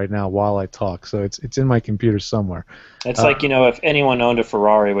unbury it right now while I talk, so it's in my computer somewhere. It's like, you know, if anyone owned a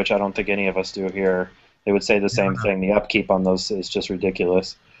Ferrari, which I don't think any of us do here, they would say the same thing. The upkeep on those is just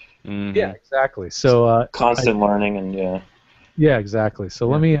ridiculous. Mm-hmm. Yeah, exactly. So constant learning and yeah, exactly. So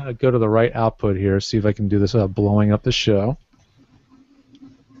let me go to the right output here, see if I can do this without blowing up the show.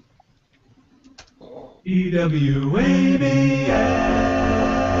 Ewabs.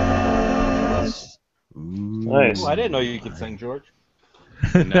 Nice. Ooh, I didn't know you could sing, George.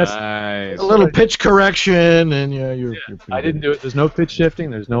 Nice. A little pitch correction, and you're I didn't do it. There's no pitch shifting.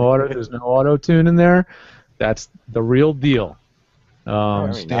 There's no auto tune in there. That's the real deal.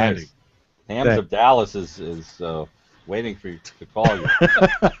 Very nice. Hams of Dallas is waiting for you to call you.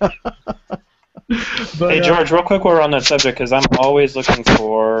 Hey George, real quick while we're on that subject, because I'm always looking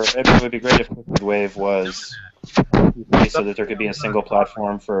for. It would be great if Twisted Wave was so that there could be a single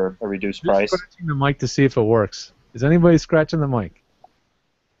platform for a reduced price. Scratching the mic to see if it works. Is anybody scratching the mic?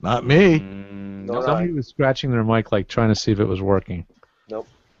 Not me. Somebody was scratching their mic, like trying to see if it was working. Nope.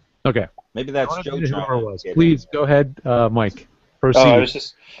 Okay. Maybe that's Joe. Please go ahead, Mike. Proceed. Oh, I was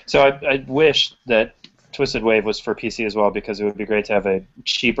just I wish that Twisted Wave was for PC as well, because it would be great to have a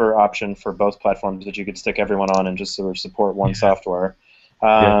cheaper option for both platforms that you could stick everyone on and just sort of support one software.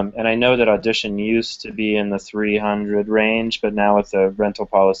 And I know that Audition used to be in the $300 range, but now with the rental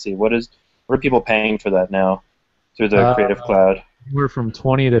policy, what are people paying for that now through the Creative Cloud? We're from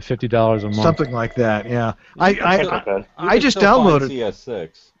 $20 to $50 a month. Something like that, yeah. I just downloaded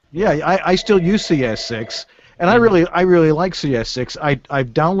CS6. Yeah, I still use CS6. And I really like CS6. I've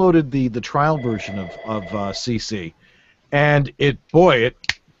downloaded the trial version of CC, and it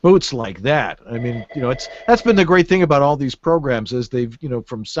boots like that. I mean, you know, that's been the great thing about all these programs is they've, you know,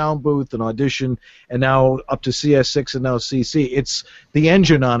 from Sound Booth and Audition and now up to CS6 and now CC. It's the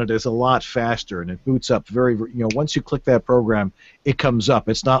engine on it is a lot faster and it boots up very, you know, once you click that program, it comes up.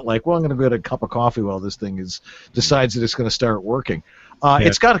 It's not like, well, I'm going to get a cup of coffee while this thing decides that it's going to start working.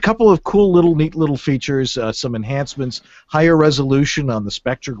 It's got a couple of cool neat little features, some enhancements, higher resolution on the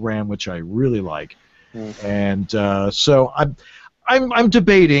spectrogram, which I really like, and so I'm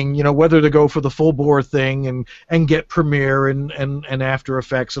debating, you know, whether to go for the full bore thing and get Premiere and After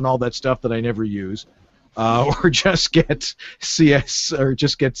Effects and all that stuff that I never use, or just get CS or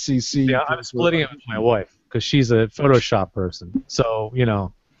just get CC. Yeah, I'm splitting it with my wife because she's a Photoshop person, so you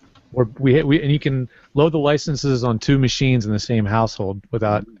know. We and you can load the licenses on 2 machines in the same household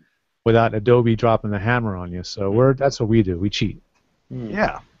without Adobe dropping the hammer on you. So that's what we do. We cheat.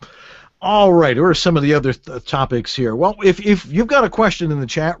 Yeah. All right. What are some of the other topics here? Well, if you've got a question in the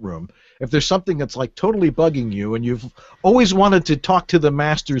chat room, if there's something that's like totally bugging you, and you've always wanted to talk to the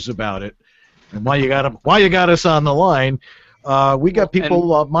masters about it, and why you got us on the line, we got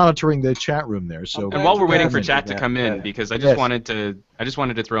people monitoring the chat room there. So and while we're waiting for chat to come in, because I just wanted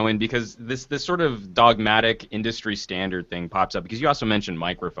to throw in, because this sort of dogmatic industry standard thing pops up, because you also mentioned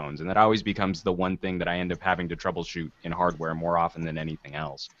microphones, and that always becomes the one thing that I end up having to troubleshoot in hardware more often than anything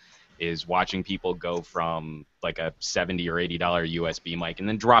else, is watching people go from like a $70 or $80 USB mic and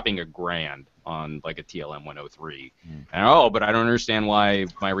then dropping $1,000 on like a TLM 103. And but I don't understand why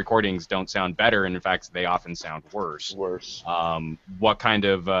my recordings don't sound better, and in fact they often sound worse. What kind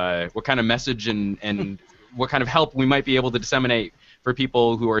of message and what kind of help we might be able to disseminate for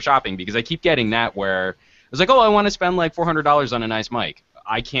people who are shopping? Because I keep getting that where it's like, I want to spend like $400 on a nice mic.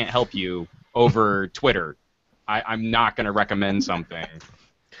 I can't help you over Twitter. I'm not going to recommend something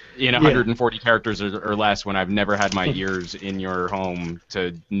in 140 characters or less when I've never had my ears in your home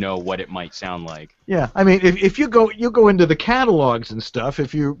to know what it might sound like. Yeah, I mean, if you go into the catalogs and stuff,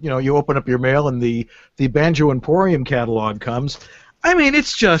 if you open up your mail and the Banjo Emporium catalog comes, I mean,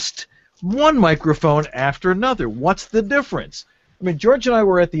 it's just one microphone after another. What's the difference? I mean, George and I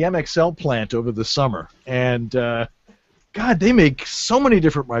were at the MXL plant over the summer, and God, they make so many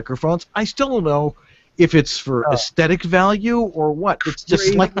different microphones. I still don't know if it's for aesthetic value or what. It's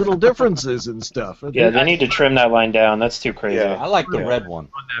just slight little differences and stuff. Yeah, they need to trim that line down. That's too crazy. Yeah, I like the red one.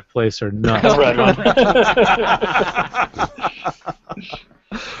 On that place are nuts. The red one.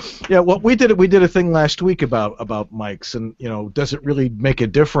 Yeah, well, we did a thing last week about mics, and does it really make a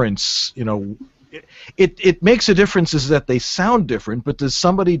difference? It makes a difference is that they sound different, but does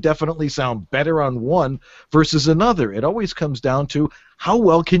somebody definitely sound better on one versus another? It always comes down to how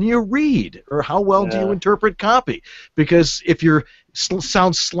well can you read, or how well do you interpret copy? Because if you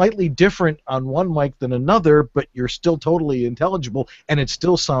sound slightly different on one mic than another, but you're still totally intelligible and it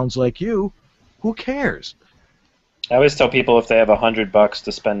still sounds like you, who cares? I always tell people if they have $100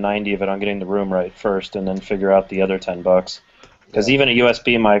 to spend 90 of it on getting the room right first, and then figure out the other $10. Because even a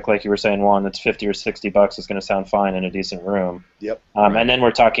USB mic, like you were saying, Juan, that's $50 or $60 is going to sound fine in a decent room. Yep. And then we're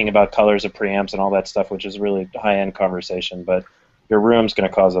talking about colors of preamps and all that stuff, which is really high-end conversation. But your room's going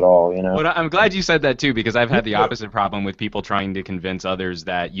to cause it all, Well, I'm glad you said that too, because I've had the opposite problem with people trying to convince others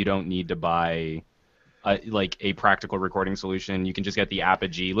that you don't need to buy like a practical recording solution. You can just get the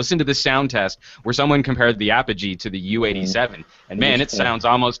Apogee. Listen to this sound test where someone compared the Apogee to the U87, and man, it sounds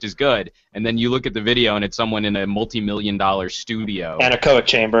almost as good. And then you look at the video, and it's someone in a multi-million-dollar studio. Anechoic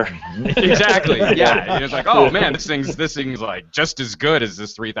chamber. Exactly. Yeah. And it's like, oh man, this thing's like just as good as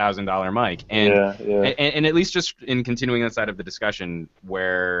this $3,000 mic. And and at least just in continuing that side of the discussion,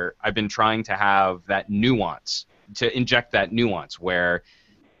 where I've been trying to have that nuance, to inject that nuance, where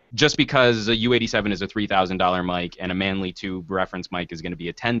just because a U87 is a $3,000 mic and a Manley Tube reference mic is going to be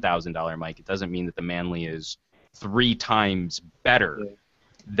a $10,000 mic, it doesn't mean that the Manley is 3 times better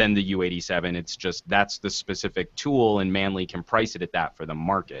than the U87. It's just that's the specific tool, and Manley can price it at that for the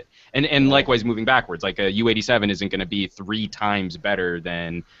market. And likewise, moving backwards, like a U87 isn't going to be 3 times better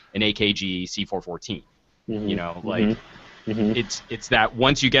than an AKG C414. It's that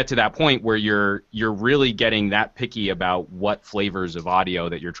once you get to that point where you're really getting that picky about what flavors of audio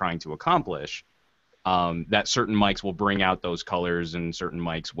that you're trying to accomplish, that certain mics will bring out those colors and certain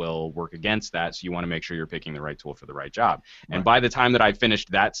mics will work against that, so you want to make sure you're picking the right tool for the right job. Right. And by the time that I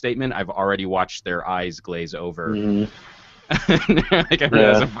finished that statement, I've already watched their eyes glaze over. If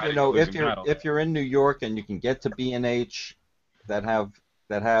you're in New York and you can get to B&H that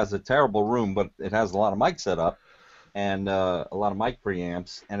has a terrible room, but it has a lot of mics set up, and a lot of mic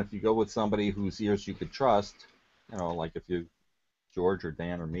preamps, and if you go with somebody whose ears you could trust, like if you, George or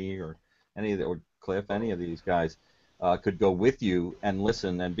Dan or me or or Cliff, any of these guys could go with you and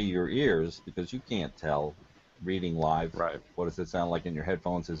listen and be your ears, because you can't tell reading live. Right. What does it sound like in your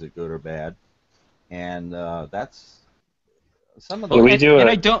headphones? Is it good or bad? And that's some of the.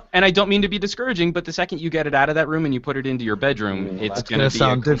 I don't mean to be discouraging, but the second you get it out of that room and you put it into your bedroom, it's going to be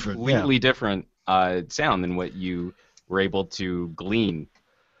sound a completely different sound than what you were able to glean.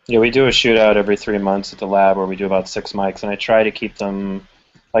 Yeah, we do a shootout every 3 months at the lab where we do about 6 mics, and I try to keep them,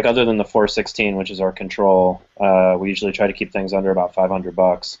 like other than the 416, which is our control, we usually try to keep things under about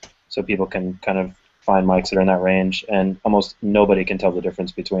 $500 so people can kind of find mics that are in that range, and almost nobody can tell the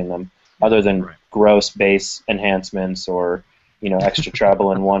difference between them other than gross bass enhancements or extra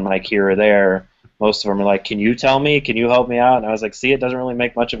treble in one mic here or there. most of them are like, can you tell me? Can you help me out? And I was like, see, it doesn't really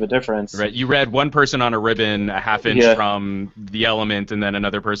make much of a difference. Right. You read one person on a ribbon a half inch from the element, and then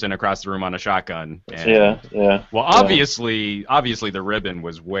another person across the room on a shotgun. And, yeah. Well, obviously the ribbon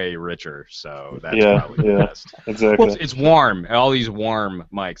was way richer, so that's probably the best. Exactly. Well, it's warm. All these warm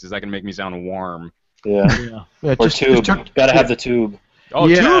mics. Is that gonna make me sound warm? Yeah. Or tube. Gotta have the tube. Oh,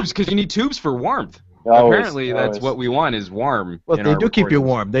 tubes, because you need tubes for warmth. Apparently, that's what we want is warm. Well, they do keep you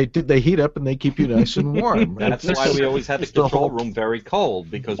warm. They heat up and they keep you nice and warm. That's why we always had the control room very cold,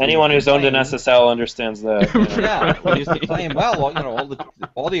 because anyone who's owned an SSL understands that. Yeah, we used to claim, well,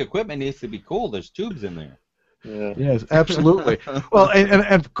 all the equipment needs to be cool. There's tubes in there. Yeah. Yes, absolutely. Well, and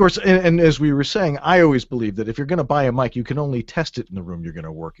of course, and as we were saying, I always believe that if you're going to buy a mic, you can only test it in the room you're going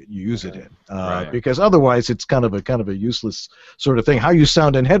to use it in, because otherwise it's kind of a useless sort of thing. How you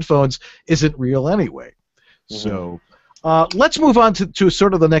sound in headphones isn't real anyway. So let's move on to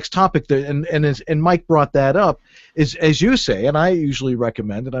sort of the next topic there, and Mike brought that up, is, as you say, and I usually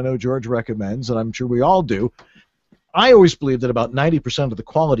recommend, and I know George recommends, and I'm sure we all do, I always believe that about 90% of the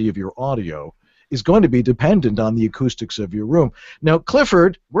quality of your audio is going to be dependent on the acoustics of your room. Now,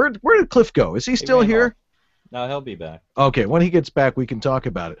 Clifford, where did Cliff go? Is he still here? No, he'll be back. Okay, when he gets back, we can talk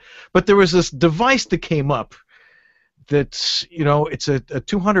about it. But there was this device that came up that's, it's a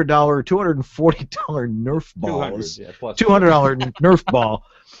 $200, $240 Nerf ball. $200 Nerf ball.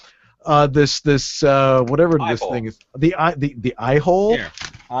 This whatever eyeball. This thing is, the eye hole. Yeah.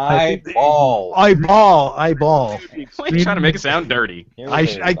 Eyeball. Why are you trying to make it sound dirty?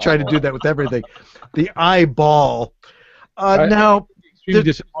 I try to do that with everything. The eyeball. Now, extremely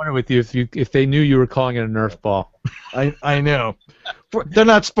disappointed with you if they knew you were calling it a Nerf ball. I know. They're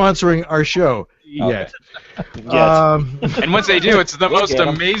not sponsoring our show yet. And once they do, it's the most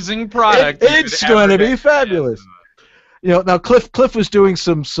amazing product. It's going to be fabulous. Now Cliff was doing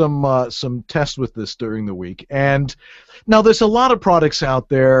some tests with this during the week, and now there's a lot of products out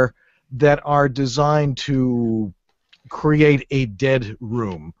there that are designed to create a dead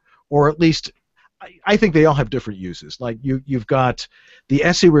room, or at least I think they all have different uses. Like you've got the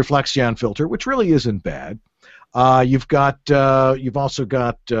SE Reflexion filter, which really isn't bad. You've also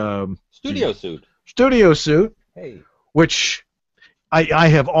got Studio Suit. Studio Suit. Hey. Which I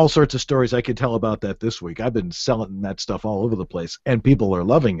have all sorts of stories I could tell about that this week. I've been selling that stuff all over the place, and people are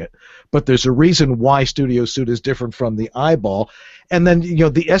loving it. But there's a reason why Studio Suit is different from the eyeball. And then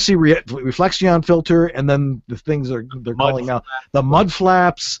the SE Reflexion filter, and then the things they're calling now the mud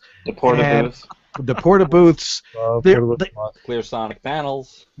flaps, the porta booths. The porta booths, clear sonic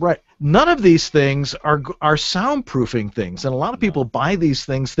panels. Right. None of these things are soundproofing things, and a lot of people buy these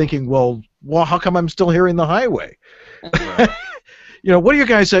things thinking, well, how come I'm still hearing the highway? What are your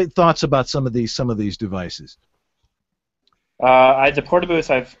guys' thoughts about some of these devices? The porta booths,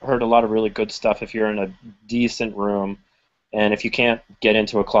 I've heard a lot of really good stuff if you're in a decent room, and if you can't get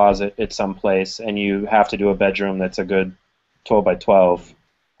into a closet at some place, and you have to do a bedroom that's a good 12 by 12.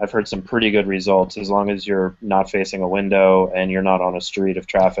 I've heard some pretty good results as long as you're not facing a window and you're not on a street of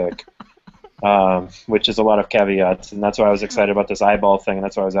traffic, which is a lot of caveats. And that's why I was excited about this eyeball thing, and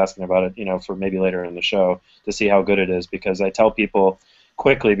that's why I was asking about it, for maybe later in the show to see how good it is, because I tell people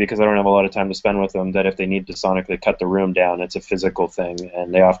quickly, because I don't have a lot of time to spend with them, that if they need to sonically cut the room down, it's a physical thing,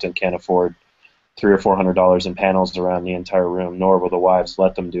 and they often can't afford $300 or $400 in panels around the entire room, nor will the wives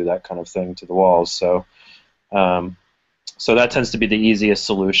let them do that kind of thing to the walls. So that tends to be the easiest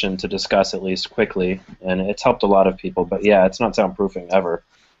solution to discuss, at least quickly, and it's helped a lot of people. But yeah, it's not soundproofing ever.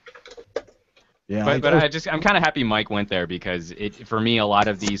 Yeah, I'm kind of happy Mike went there, because for me, a lot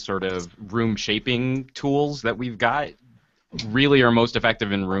of these sort of room shaping tools that we've got really are most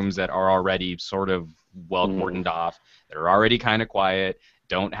effective in rooms that are already sort of well cordoned off, that are already kind of quiet,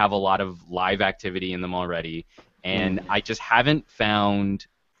 don't have a lot of live activity in them already, and I just haven't found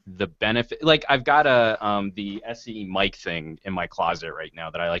the benefit. Like, I've got the SE mic thing in my closet right now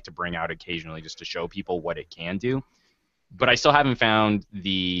that I like to bring out occasionally just to show people what it can do, but I still haven't found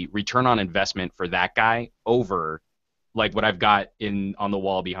the return on investment for that guy over like what I've got on the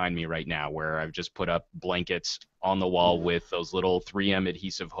wall behind me right now, where I've just put up blankets on the wall with those little 3M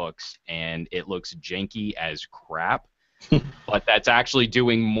adhesive hooks, and it looks janky as crap, but that's actually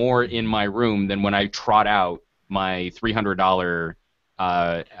doing more in my room than when I trot out my $300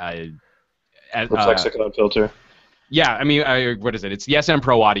 Reflexicon filter. Yeah, I mean, what is it? It's the SM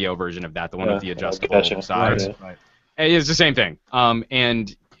Pro Audio version of that, the one with the adjustable sides. Right. It's the same thing.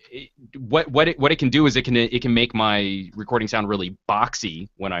 And what it can do is it can make my recording sound really boxy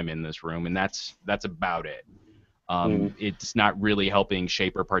when I'm in this room, and that's about it. It's not really helping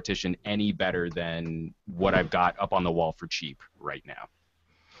shape or partition any better than what I've got up on the wall for cheap right now.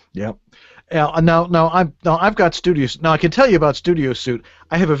 Yep. Now I've got Studio. Now I can tell you about Studio Suit.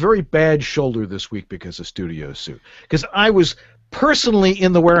 I have a very bad shoulder this week because of Studio Suit. Because I was personally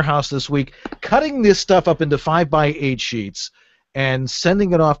in the warehouse this week cutting this stuff up into 5x8 sheets and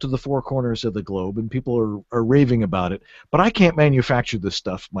sending it off to the four corners of the globe, and people are raving about it. But I can't manufacture this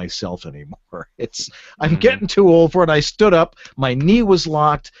stuff myself anymore. I'm getting too old for it. I stood up, my knee was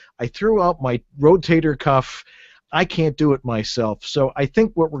locked, I threw out my rotator cuff. I can't do it myself. So I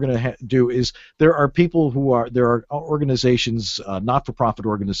think what we're going to do is there are organizations, not-for-profit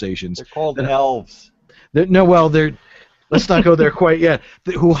organizations. They're called elves. Let's not go there quite yet.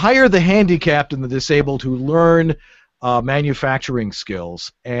 Who hire the handicapped and the disabled to learn manufacturing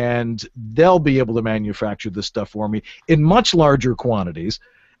skills, and they'll be able to manufacture this stuff for me in much larger quantities,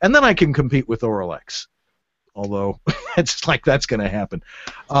 and then I can compete with Oralex. Although it's like that's going to happen,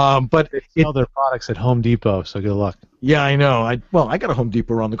 but they sell their products at Home Depot, so good luck. Yeah, I know. I got a Home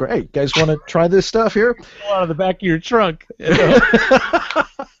Depot around the corner. Hey, guys, want to try this stuff here? Pull out of the back of your trunk.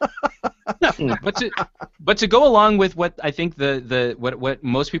 But to go along with what I think what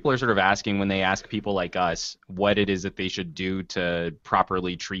most people are sort of asking when they ask people like us what it is that they should do to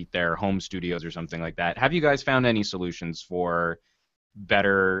properly treat their home studios or something like that, have you guys found any solutions for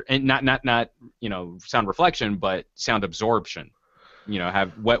better, and not sound reflection, but sound absorption?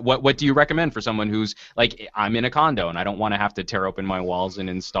 What do you recommend for someone who's like, I'm in a condo and I don't want to have to tear open my walls and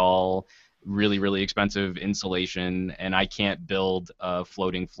install really, really expensive insulation, and I can't build a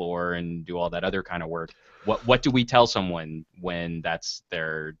floating floor and do all that other kind of work. What do we tell someone when that's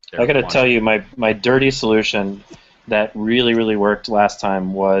their I got to tell you, my dirty solution that really, really worked last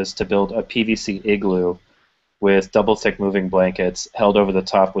time was to build a PVC igloo with double thick moving blankets held over the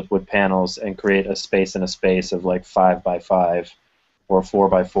top with wood panels and create a space in a space of like 5x5 or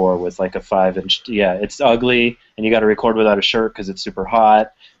 4x4 with like a 5-inch. Yeah, it's ugly, and you got to record without a shirt because it's super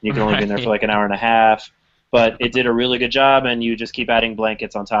hot. And you can only be in there for like an hour and a half. But it did a really good job, and you just keep adding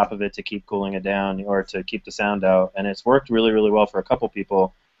blankets on top of it to keep cooling it down or to keep the sound out. And it's worked really, really well for a couple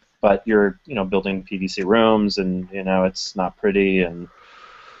people. But you're building PVC rooms, and it's not pretty. And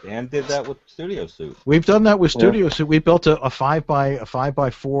Dan did that with Studio Suit. We've done that with Studio Suit. We built a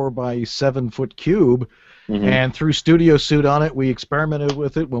 5x4 by 7 foot cube, and threw Studio Suit on it. We experimented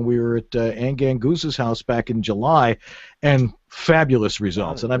with it when we were at Angan Goose's house back in July, and fabulous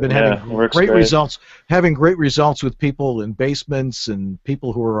results. And I've been having great results with people in basements and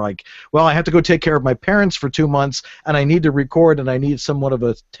people who are like, well, I have to go take care of my parents for 2 months, and I need to record, and I need somewhat of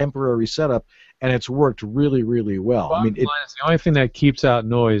a temporary setup. And it's worked really, really well. The only thing that keeps out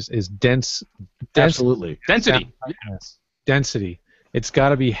noise is absolutely density. Yes. Density. It's got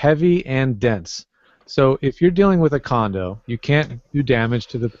to be heavy and dense. So if you're dealing with a condo, you can't do damage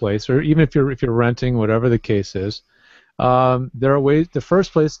to the place, or even if you're renting, whatever the case is. There are ways. The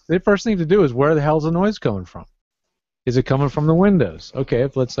first thing to do is, where the hell's the noise coming from? Is it coming from the windows? Okay,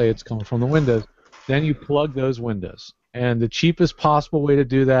 let's say it's coming from the windows, then you plug those windows. And the cheapest possible way to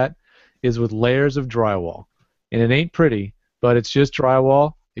do that is with layers of drywall. And it ain't pretty, but it's just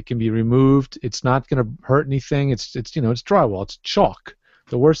drywall. It can be removed. It's not going to hurt anything. It's drywall. It's chalk.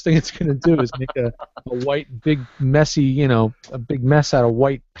 The worst thing it's going to do is make a white, big, messy, a big mess out of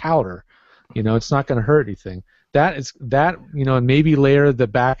white powder. It's not going to hurt anything. And maybe layer the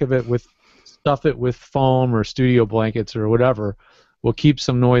back of it stuff it with foam or studio blankets or whatever, will keep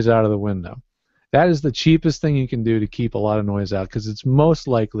some noise out of the window. That is the cheapest thing you can do to keep a lot of noise out, because it's most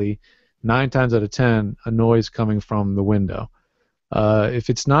likely 9 times out of 10 a noise coming from the window. If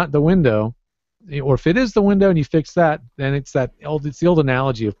it's not the window, or if it is the window and you fix that, then it's the old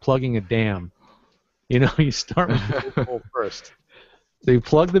analogy of plugging a dam. You start with the big hole first. So you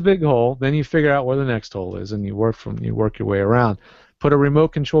plug the big hole, then you figure out where the next hole is, and you work your way around. Put a remote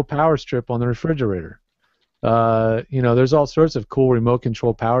control power strip on the refrigerator. There's all sorts of cool remote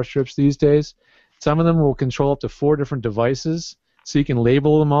control power strips these days. Some of them will control up to 4 different devices, so you can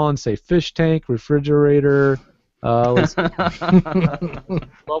label them all and say fish tank, refrigerator,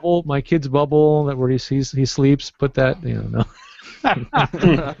 bubble, my kid's bubble, that where he sleeps. Put that, no.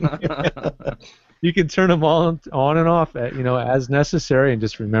 You can turn them on and off, as necessary, and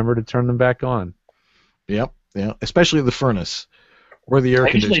just remember to turn them back on. Yep, yeah, especially the furnace or the air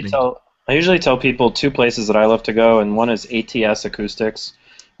conditioning. I usually tell people 2 places that I love to go, and one is ATS Acoustics,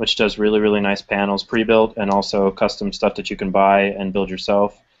 which does really, really nice panels pre-built and also custom stuff that you can buy and build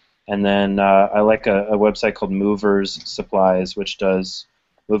yourself. And then I like a website called Movers Supplies, which does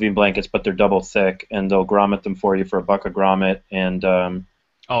moving blankets, but they're double thick, and they'll grommet them for you for $1 a grommet. And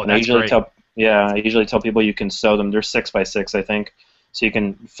that's great. I usually tell people you can sew them. They're 6x6, I think, So you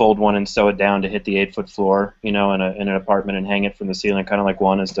can fold one and sew it down to hit the 8-foot floor, in an apartment and hang it from the ceiling, kind of like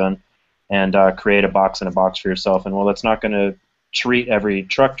Juan has done, and create a box in a box for yourself. And while it's not going to treat every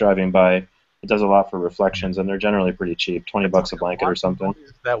truck driving by, it does a lot for reflections, and they're generally pretty cheap, $20 a blanket or something.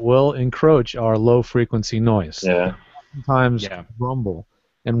 That will encroach our low-frequency noise. Yeah. Sometimes rumble.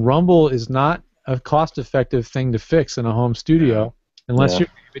 And rumble is not a cost-effective thing to fix in a home studio unless you're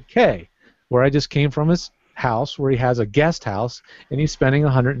David Kay, where I just came from his house where he has a guest house and he's spending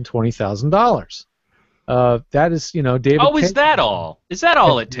 $120,000. That is, David. Oh, is that all? Is that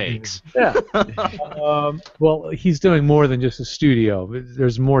all it takes? Yeah. Well, he's doing more than just a studio.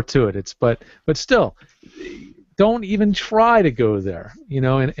 There's more to it. But still, don't even try to go there. In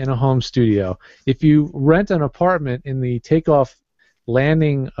a home studio. If you rent an apartment in the takeoff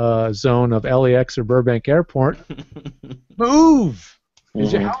landing zone of LAX or Burbank Airport, move. How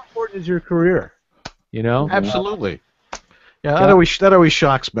important is your career? Absolutely. Yeah, that always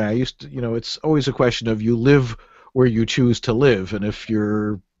shocks me. I used to, it's always a question of you live where you choose to live, and if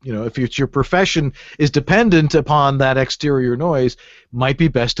your profession is dependent upon that exterior noise, might be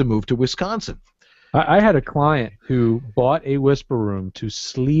best to move to Wisconsin. I had a client who bought a whisper room to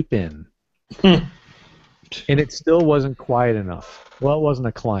sleep in, and it still wasn't quiet enough. Well, it wasn't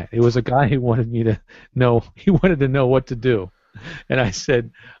a client. It was a guy who wanted me to know. He wanted to know what to do, and I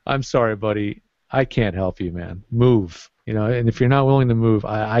said, "I'm sorry, buddy. I can't help you, man. Move. And if you're not willing to move,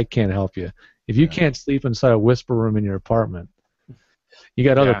 I can't help you. If you can't sleep inside a whisper room in your apartment, you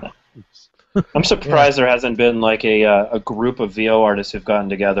got other problems." I'm surprised there hasn't been like a group of VO artists who've gotten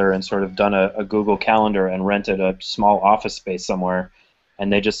together and sort of done a Google Calendar and rented a small office space somewhere,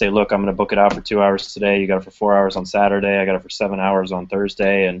 and they just say, "Look, I'm going to book it out for 2 hours today. You got it for 4 hours on Saturday. I got it for 7 hours on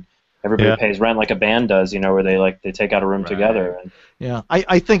Thursday," and everybody pays rent like a band does, where they take out a room together. And yeah,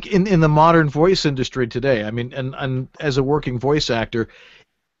 I think in the modern voice industry today, I mean, and as a working voice actor,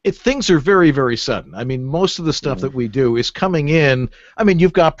 things are very, very sudden. I mean, most of the stuff that we do is coming in. I mean,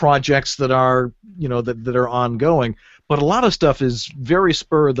 you've got projects that are, that are ongoing, but a lot of stuff is very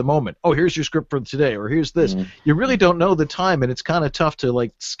spur of the moment. Oh, here's your script for today, or here's this. You really don't know the time, and it's kind of tough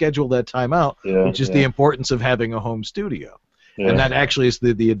to schedule that time out, which is the importance of having a home studio. Yeah. And that actually is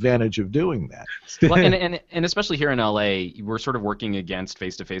the advantage of doing that. Well, and especially here in LA, we're sort of working against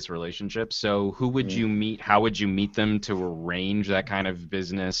face-to-face relationships. So who would you meet? How would you meet them to arrange that kind of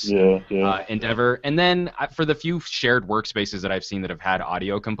business endeavor? And then for the few shared workspaces that I've seen that have had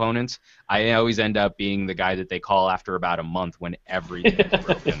audio components, I always end up being the guy that they call after about a month when everything is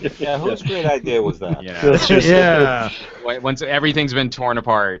broken. Yeah, whose great idea was that? Once everything's been torn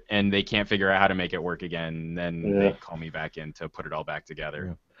apart and they can't figure out how to make it work again, then they call me back in to put it all back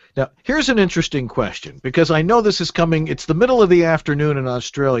together. Now, here's an interesting question, because I know this is coming. It's the middle of the afternoon in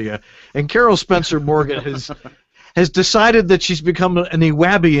Australia, and Carol Spencer Morgan has decided that she's become an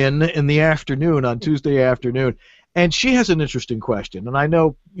Ewabian in the afternoon on Tuesday afternoon, and she has an interesting question. And I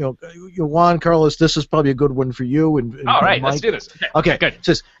know, Juan Carlos, this is probably a good one for you. And all right, Mike. Let's do this. Okay, good.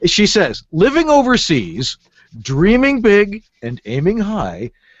 She says, living overseas, dreaming big, and aiming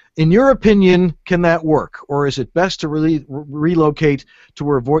high. In your opinion, can that work, or is it best to relocate to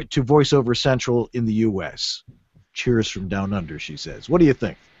VoiceOver Central in the U.S.? Cheers from down under, she says. What do you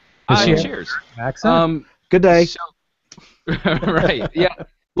think? Cheers. Good day. Right. Yeah.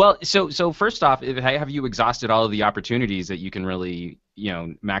 Well, so first off, have you exhausted all of the opportunities that you can really,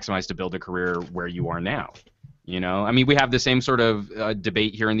 maximize to build a career where you are now? I mean, we have the same sort of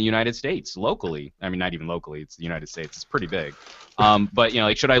debate here in the United States, locally. I mean, not even locally. It's the United States. It's pretty big. But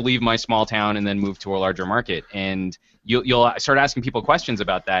should I leave my small town and then move to a larger market? And you'll start asking people questions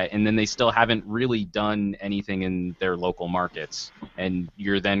about that, and then they still haven't really done anything in their local markets, and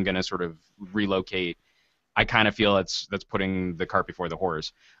you're then going to sort of relocate. I kind of feel that's putting the cart before the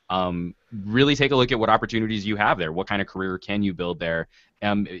horse. Really take a look at what opportunities you have there. What kind of career can you build there?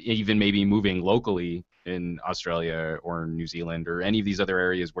 Even maybe moving locally in Australia or New Zealand or any of these other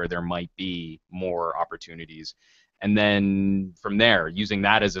areas where there might be more opportunities. And then from there, using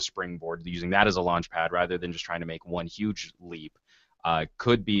that as a springboard, using that as a launch pad rather than just trying to make one huge leap,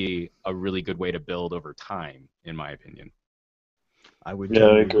 could be a really good way to build over time, in my opinion. I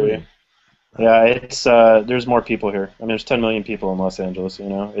agree. Yeah, it's there's more people here. I mean, there's 10 million people in Los Angeles.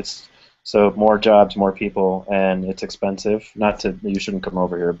 It's so more jobs, more people, and it's expensive. You shouldn't come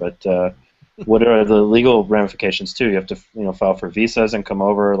over here, but what are the legal ramifications too? You have to file for visas and come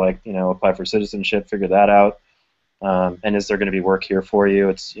over, apply for citizenship, figure that out. And is there going to be work here for you?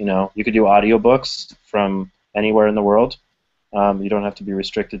 It's you could do audiobooks from anywhere in the world. You don't have to be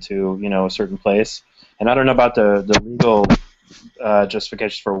restricted to a certain place. And I don't know about the legal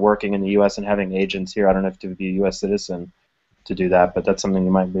justifications for working in the U.S. and having agents here. I don't have to be a U.S. citizen to do that, but that's something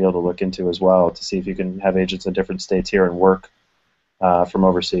you might be able to look into as well to see if you can have agents in different states here and work from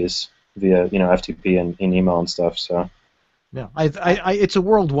overseas via FTP and email and stuff. So. Yeah, it's a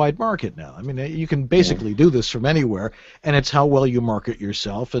worldwide market now. I mean, you can basically do this from anywhere, and it's how well you market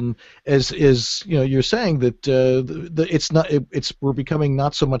yourself. And as you're saying that we're becoming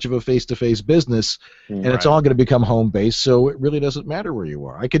not so much of a face-to-face business, and it's all going to become home-based. So it really doesn't matter where you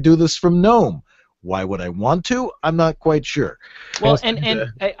are. I could do this from Nome. Why would I want to? I'm not quite sure. Well,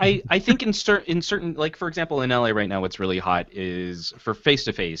 and I think in certain, like for example in LA right now, what's really hot is for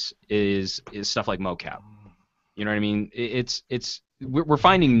face-to-face is stuff like mocap. You know what I mean? We're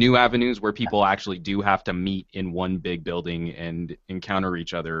finding new avenues where people actually do have to meet in one big building and encounter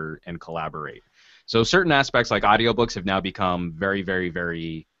each other and collaborate. So certain aspects like audiobooks have now become very, very,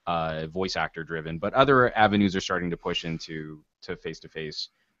 very voice actor driven, but other avenues are starting to push into face-to-face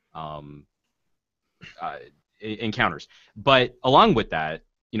encounters. But along with that,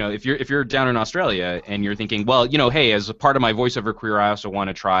 if you're down in Australia and you're thinking, well, hey, as a part of my voiceover career, I also want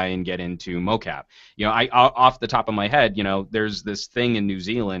to try and get into mocap. I off the top of my head, there's this thing in New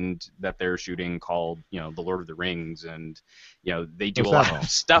Zealand that they're shooting called, The Lord of the Rings, and they do a lot of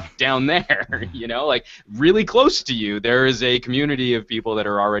stuff down there. Like really close to you, there is a community of people that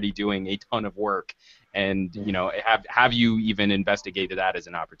are already doing a ton of work. And have you even investigated that as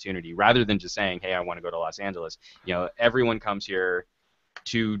an opportunity rather than just saying, hey, I want to go to Los Angeles? Everyone comes here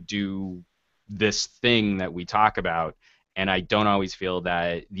to do this thing that we talk about, and I don't always feel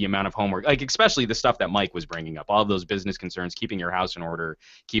that the amount of homework, like especially the stuff that Mike was bringing up, all of those business concerns, keeping your house in order,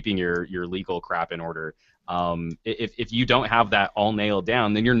 keeping your legal crap in order. If you don't have that all nailed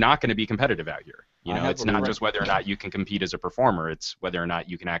down, then you're not going to be competitive out here. It's not just whether or not you can compete as a performer; it's whether or not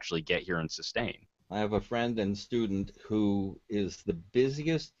you can actually get here and sustain. I have a friend and student who is the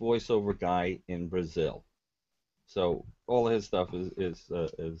busiest voiceover guy in Brazil. So all his stuff is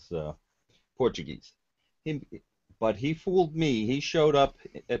Portuguese. But he fooled me. He showed up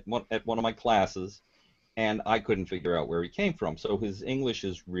at one of my classes, and I couldn't figure out where he came from. So his English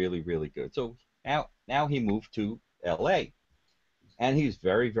is really, really good. So now he moved to L.A., and he's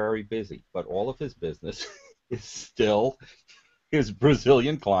very, very busy. But all of his business is still his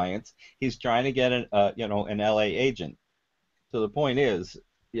Brazilian clients. He's trying to get an L.A. agent. So the point is,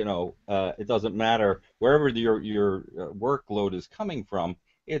 it doesn't matter wherever your workload is coming from.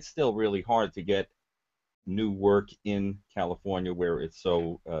 It's still really hard to get new work in California where it's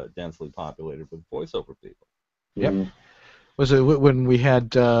so densely populated with voiceover people. Yep. Was it when we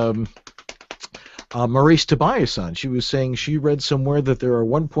had Maurice Tobias on? She was saying she read somewhere that there are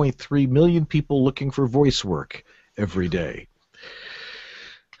 1.3 million people looking for voice work every day.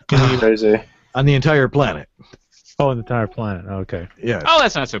 Crazy. On the entire planet. Oh, the entire planet. Okay. Yeah. Oh,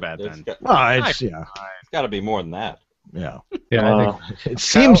 that's not so bad then. It's got to be more than that. Yeah. Yeah. I think it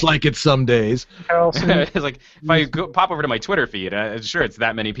seems like it some days. It's like if I pop over to my Twitter feed, sure, it's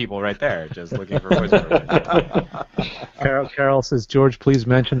that many people right there just looking for voiceover. Carol says, George, please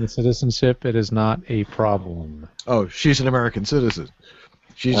mention the citizenship. It is not a problem. Oh, she's an American citizen.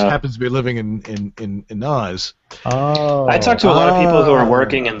 She happens to be living in Oz. Oh. I talked to a lot of people who are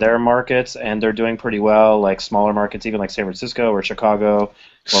working in their markets, and they're doing pretty well, like smaller markets, even like San Francisco or Chicago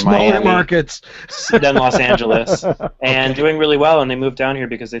or Miami. Markets. Then Los Angeles. And doing really well, and they moved down here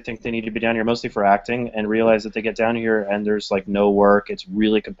because they think they need to be down here mostly for acting, and realize that they get down here and there's like no work. It's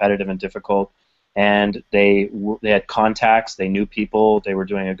really competitive and difficult. And they had contacts, they knew people, they were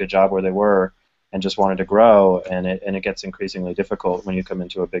doing a good job where they were, and just wanted to grow, and it gets increasingly difficult when you come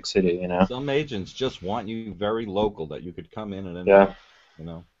into a big city, Some agents just want you very local, that you could come in and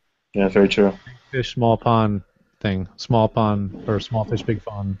Yeah, very true. Fish, small pond thing. Small pond, or small fish, big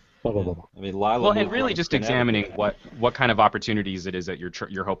pond. Blah, blah, blah. I mean, Lila. Well, and really just examining what kind of opportunities it is that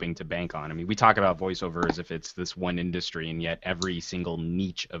you're hoping to bank on. I mean, we talk about voiceover as if it's this one industry, and yet every single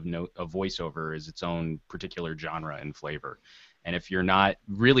niche of voiceover is its own particular genre and flavor. And if you're not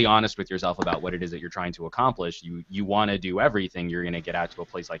really honest with yourself about what it is that you're trying to accomplish, you want to do everything, you're going to get out to a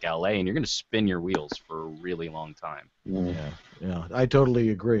place like LA, and you're going to spin your wheels for a really long time. Yeah, I totally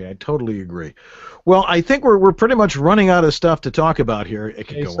agree. Well, I think we're pretty much running out of stuff to talk about here. It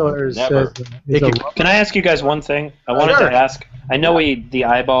could go on. Never. Can I ask you guys one thing? I wanted to ask. I know the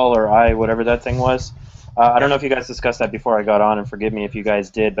eyeball or eye, whatever that thing was. I don't know if you guys discussed that before I got on, and forgive me if you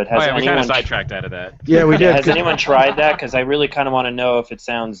guys did, but has we anyone... kind of sidetracked out of that. Yeah, we did. Has anyone tried that? Because I really kind of want to know if it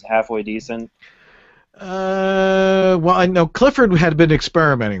sounds halfway decent. Well, I know Clifford had been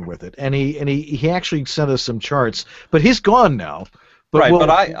experimenting with it, and he actually sent us some charts, but he's gone now. But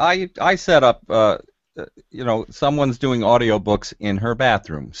I set up, someone's doing audiobooks in her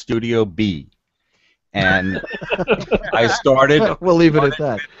bathroom, Studio B, and I started. We'll leave it at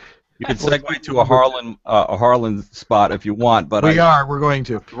that. You can segue to a Harlan spot if you want, but we're going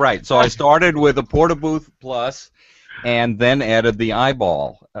to. Right. So I started with a Portabooth Plus, and then added the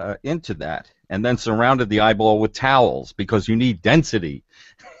eyeball into that, and then surrounded the eyeball with towels because you need density.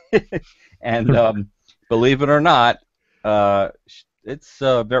 And believe it or not, it's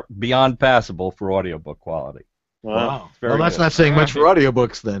beyond passable for audiobook quality. Wow. Well, that's not saying much for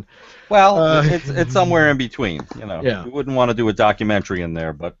audiobooks then. Well, it's somewhere in between, you know. Yeah. You wouldn't want to do a documentary in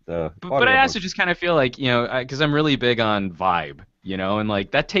there, but I also just kind of feel like, you know, because I'm really big on vibe, you know, and like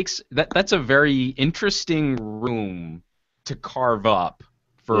that's a very interesting room to carve up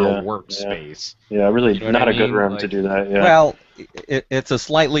for a workspace. Yeah, really, you know not a good mean? room like, to do that. Yeah. Well, it's a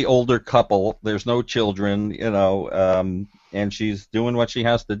slightly older couple. There's no children, you know, and she's doing what she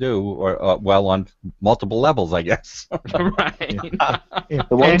has to do, or well, on multiple levels, I guess. Right. The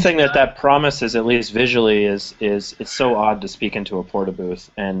one thing that promises, at least visually, is it's so odd to speak into a Portabooth,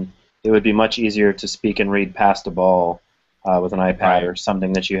 and it would be much easier to speak and read past a ball with an iPad or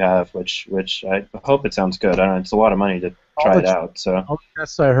something that you have, which I hope it sounds good. I don't know, it's a lot of money to try it out. So all the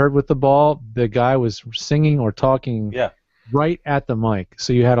tests I heard with the ball, the guy was singing or talking right at the mic,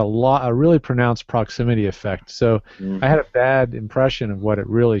 so you had a really pronounced proximity effect. So I had a bad impression of what it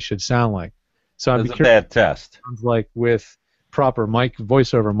really should sound like. So I'm a bad test. Like with proper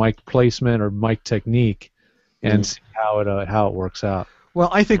voiceover mic placement or mic technique, and see how it works out. Well,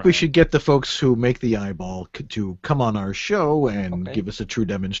 I think we should get the folks who make the eyeball to come on our show and give us a true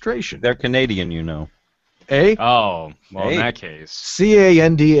demonstration. They're Canadian, you know. Eh? Oh, well, in that case.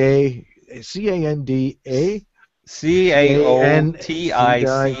 Candida. Caotica.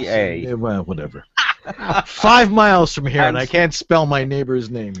 Well, whatever. 5 miles from here, and I can't spell my neighbor's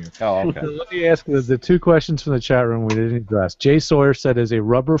name here. Oh, okay. So let me ask the two questions from the chat room we didn't address. Jay Sawyer said, "Is a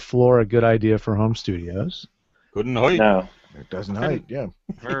rubber floor a good idea for home studios?" Couldn't hide. No. It doesn't hide, yeah.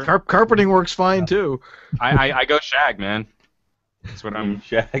 Carpeting works fine, too. I go shag, man. That's what I'm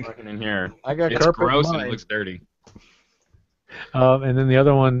shagging in here. I got it's carpet gross in and mine. it looks dirty. And then the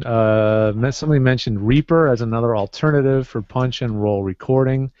other one, somebody mentioned Reaper as another alternative for punch and roll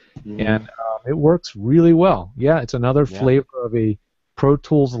recording, and it works really well. Yeah, it's another flavor of a Pro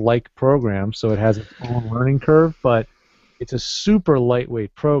Tools-like program, so it has its own learning curve, but it's a super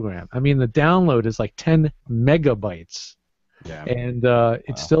lightweight program. I mean, the download is like 10 megabytes, and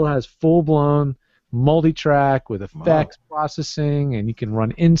it still has full-blown multi-track with effects processing, and you can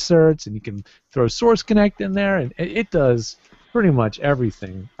run inserts, and you can throw Source Connect in there, and it does pretty much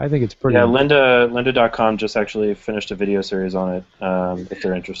everything. I think it's pretty. Yeah, Lynda.com just actually finished a video series on it. If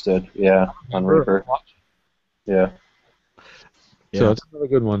they're interested, on Reaper. Yeah. So it's another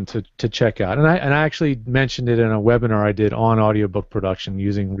good one to check out. And I actually mentioned it in a webinar I did on audiobook production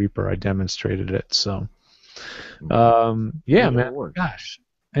using Reaper. I demonstrated it. So, man. Gosh.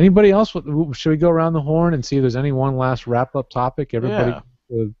 Anybody else? Should we go around the horn and see if there's any one last wrap-up topic? Everybody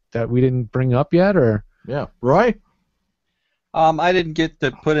that we didn't bring up yet, or Roy? I didn't get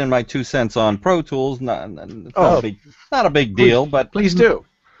to put in my 2 cents on Pro Tools. Not a big deal, but please do.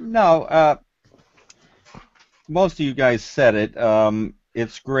 No, most of you guys said it.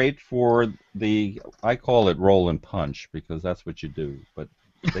 It's great for I call it roll and punch because that's what you do. But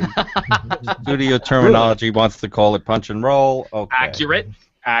studio terminology wants to call it punch and roll. Okay.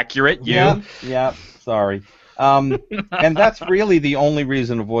 Accurate. Yeah. Sorry. And that's really the only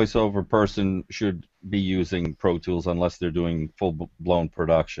reason a voiceover person should be using Pro Tools unless they're doing full-blown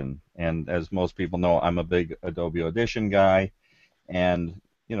production. And as most people know, I'm a big Adobe Audition guy, and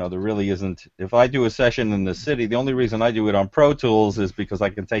there really isn't. If I do a session in the city, the only reason I do it on Pro Tools is because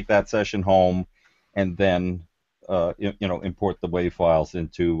I can take that session home and then import the WAV files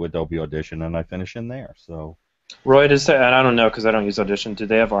into Adobe Audition, and I finish in there. So. Roy, and I don't know because I don't use Audition. Do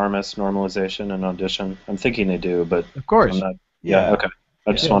they have RMS normalization in Audition? I'm thinking they do, but of course. I'm not, okay.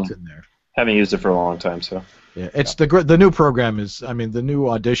 I just want to. Haven't used it for a long time, so. Yeah, it's the new program is. I mean, the new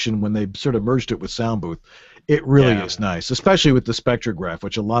Audition when they sort of merged it with Soundbooth, it really is nice, especially with the spectrograph,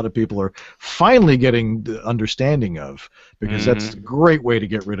 which a lot of people are finally getting the understanding of because that's a great way to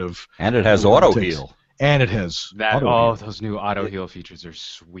get rid of. And it has auto heal. And it has those new auto heal features are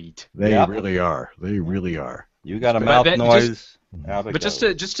sweet. They really are. They really are. You got a mouth noise. But just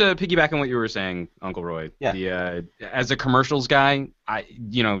to piggyback on what you were saying, Uncle Roy, as a commercials guy,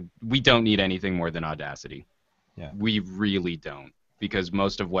 we don't need anything more than Audacity. Yeah. We really don't, because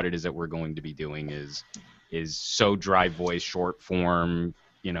most of what it is that we're going to be doing is so dry voice, short form.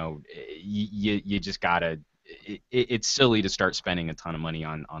 You just gotta it's silly to start spending a ton of money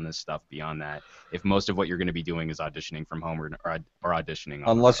on this stuff beyond that if most of what you're going to be doing is auditioning from home or auditioning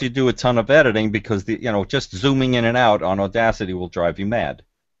on unless you do a ton of editing, because just zooming in and out on Audacity will drive you mad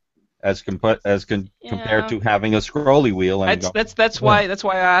as compared to having a scrolly wheel. And that's why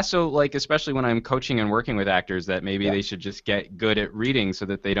I also like, especially when I'm coaching and working with actors, that maybe they should just get good at reading so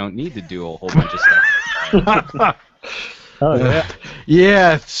that they don't need to do a whole bunch of stuff. Oh yeah,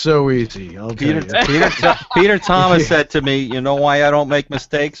 yeah, it's so easy. Peter Thomas said to me, "You know why I don't make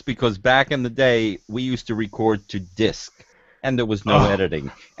mistakes? Because back in the day, we used to record to disc, and there was no editing.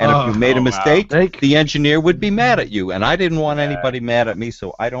 And if you made a mistake, the engineer would be mad at you, and I didn't want anybody mad at me,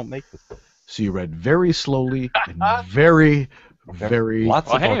 so I don't make mistakes." So you read very slowly and very. Well,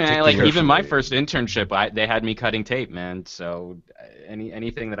 hey man, like even my first internship, they had me cutting tape, man. So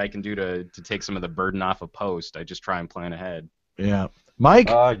anything that I can do to take some of the burden off of post, I just try and plan ahead. Yeah, Mike.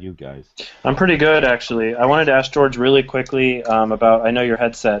 You guys. I'm pretty good actually. I wanted to ask George really quickly about. I know your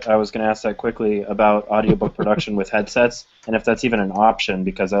headset. I was going to ask that quickly about audiobook production with headsets, and if that's even an option,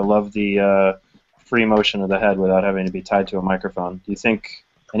 because I love the free motion of the head without having to be tied to a microphone. Do you think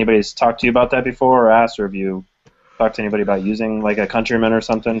anybody's talked to you about that before, or asked, or have you talk to anybody about using like a Countryman or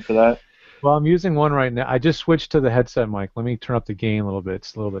something for that? Well, I'm using one right now. I just switched to the headset mic. Let me turn up the gain a little bit.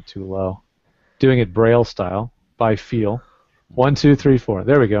 It's a little bit too low. Doing it Braille style by feel. 1, 2, 3, 4.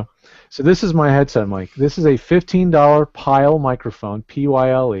 There we go. So this is my headset mic. This is a $15 Pyle microphone,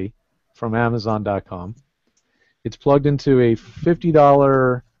 Pyle, from Amazon.com. It's plugged into a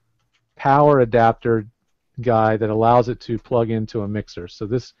 $50 power adapter guy that allows it to plug into a mixer. So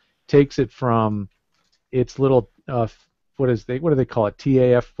this takes it from its little what do they call it,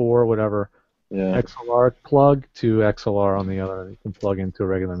 TAF4 whatever, XLR plug to XLR on the other. You can plug into a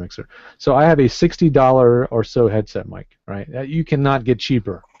regular mixer. So I have a $60 or so headset mic, right? You cannot get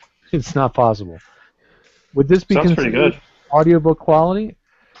cheaper. It's not possible. Would this be considered audiobook quality?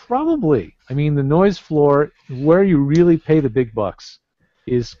 Probably. I mean, the noise floor, where you really pay the big bucks,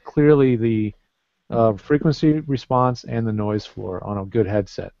 is clearly the frequency response and the noise floor on a good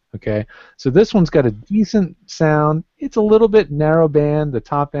headset. Okay, so this one's got a decent sound. It's a little bit narrow band. The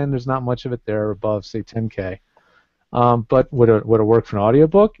top end, there's not much of it there above, say, 10K. But would it work for an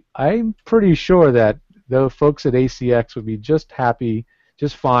audiobook? I'm pretty sure that the folks at ACX would be just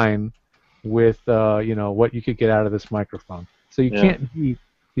fine with what you could get out of this microphone. So you can't beat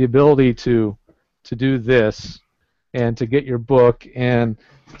the ability to do this and to get your book and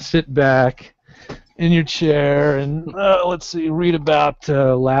sit back in your chair and let's see, read about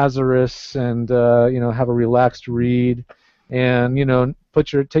Lazarus and have a relaxed read, and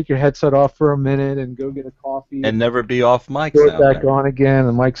take your headset off for a minute and go get a coffee and never be off mic. Put it back on again.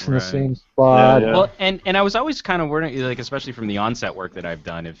 The mic's in the same spot. Well, and I was always kind of wondering, like, especially from the onset work that I've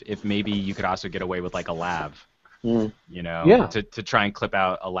done, if maybe you could also get away with like a lav, to try and clip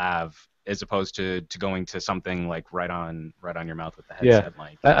out a lav, as opposed to going to something like right on your mouth with the headset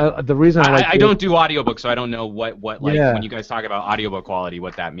mic. The reason I don't do audiobooks, so I don't know what when you guys talk about audiobook quality,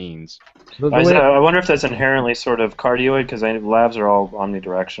 what that means. I wonder if that's inherently sort of cardioid, because labs are all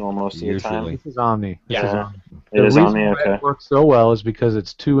omnidirectional most of the time. This is Omni. It is Omni. Okay. It works so well is because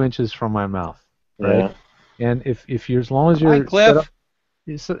it's 2 inches from my mouth, right? Yeah. And if you're, as long as you're Hi, Cliff.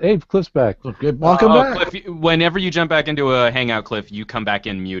 set up, hey, Cliff's back. Good. Welcome back. Cliff, whenever you jump back into a Hangout, Cliff, you come back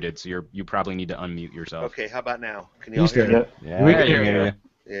in muted, so you probably need to unmute yourself. Okay, how about now? Can you all hear me? Yeah, we can hear you.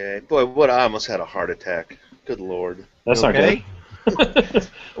 Yeah, boy, I almost had a heart attack. Good Lord. That's not good.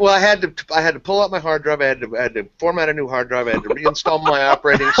 Well, I had to pull out my hard drive. I had to format a new hard drive. I had to reinstall my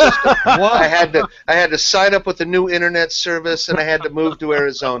operating system. I had to sign up with a new internet service, and I had to move to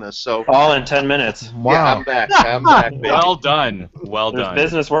Arizona. So all in 10 minutes. Wow. Yeah, I'm back. Baby. Well done. There's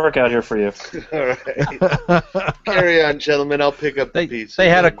business work out here for you. All right. Carry on, gentlemen. I'll pick up the pieces. They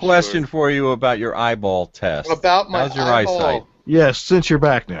had a question for you about your eyeball test. About my How's your eyeball? eyesight? Yes, since you're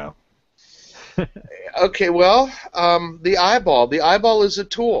back now. Okay, well, the eyeball is a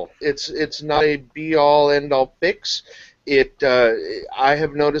tool. It's not a be-all, end-all fix. I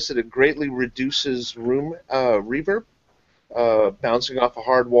have noticed that it greatly reduces room reverb, bouncing off of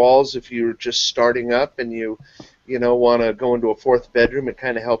hard walls. If you're just starting up and you want to go into a fourth bedroom, it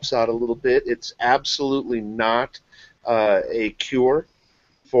kind of helps out a little bit. It's absolutely not a cure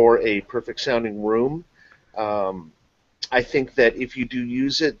for a perfect-sounding room. I think that if you do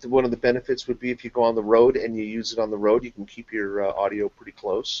use it, one of the benefits would be if you go on the road and you use it on the road, you can keep your audio pretty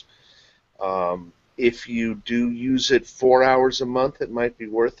close. If you do use it 4 hours a month, it might be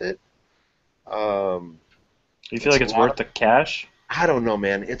worth it. You feel like it's worth the cash? I don't know,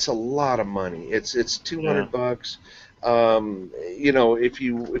 man. It's a lot of money. It's $200. If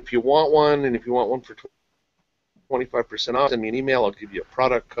you want one, and if you want one for 25% off. Send me an email. I'll give you a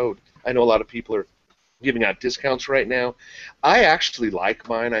product code. I know a lot of people are giving out discounts right now. I actually like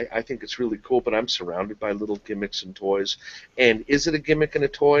mine. I think it's really cool, but I'm surrounded by little gimmicks and toys. And is it a gimmick and a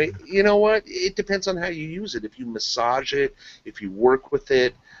toy? You know what? It depends on how you use it. If you massage it, if you work with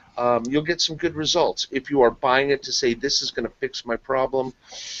it, you'll get some good results. If you are buying it to say, this is going to fix my problem,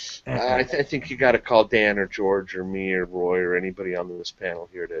 I think you got to call Dan or George or me or Roy or anybody on this panel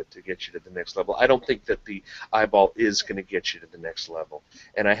here to get you to the next level. I don't think that the eyeball is going to get you to the next level.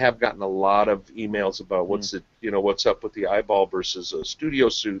 And I have gotten a lot of emails about what's up with the eyeball versus a studio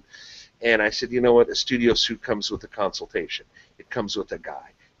suit. And I said, you know what? A studio suit comes with a consultation. It comes with a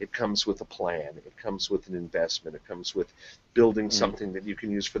guide. It comes with a plan. It comes with an investment. It comes with building something that you can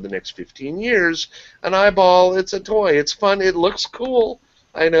use for the next 15 years. An eyeball, it's a toy. It's fun. It looks cool.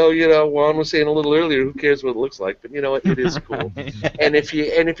 I know, Juan was saying a little earlier, who cares what it looks like? But it is cool. And if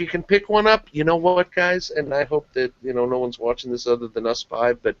you can pick one up, you know what, guys? And I hope that no one's watching this other than us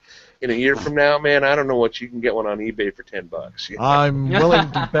five. But in a year from now, man, I don't know what you can get one on eBay for $10. I'm willing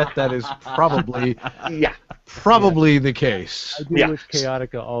to bet that is probably the case. I do wish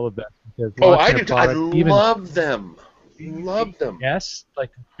Chaotica all the best. I do. I love them. Love them. Yes,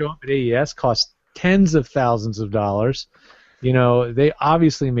 like show up at AES costs tens of thousands of dollars. They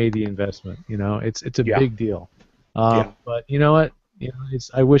obviously made the investment. It's a big deal. But you know what?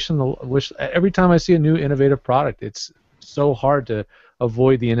 I wish every time I see a new innovative product, it's so hard to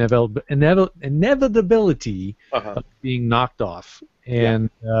avoid the inevitability of being knocked off. And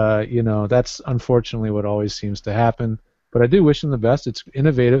that's unfortunately what always seems to happen. But I do wish them the best. It's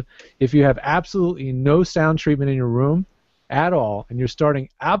innovative. If you have absolutely no sound treatment in your room at all, and you're starting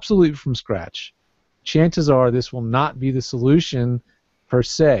absolutely from scratch, chances are this will not be the solution per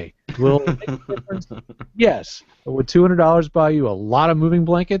se. Will it make a difference? Yes. But would $200 buy you a lot of moving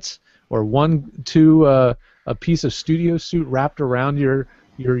blankets or a piece of studio suit wrapped around your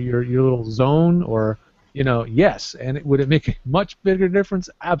little zone? Or yes. And would it make a much bigger difference?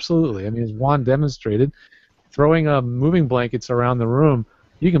 Absolutely. I mean, as Juan demonstrated, throwing moving blankets around the room,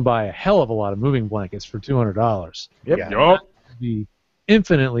 you can buy a hell of a lot of moving blankets for $200. Yep. Be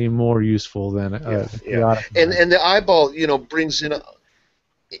infinitely more useful than and the eyeball brings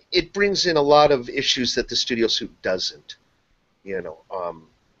in a lot of issues that the studio suit doesn't.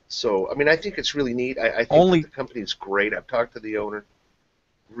 So I mean, I think it's really neat. I think the company's great. I've talked to the owner,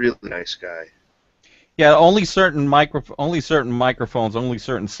 really nice guy. Yeah, only certain microphones, only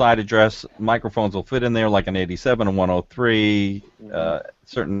certain side address microphones will fit in there, like an 87 and 103,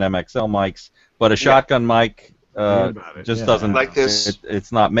 certain MXL mics, but a shotgun mic just doesn't like this.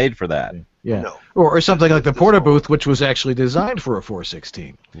 It's not made for that. Yeah, no. or something like the Porta Booth, which was actually designed for a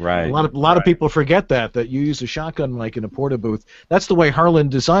 416. Right. A lot of people forget that you use a shotgun mic in a Porta Booth. That's the way Harlan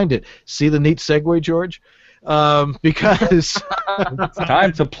designed it. See the neat segue, George? Because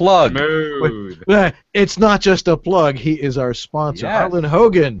time to plug. It's not just a plug. He is our sponsor, Harlan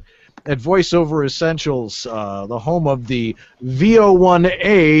Hogan, at VoiceOver Essentials, the home of the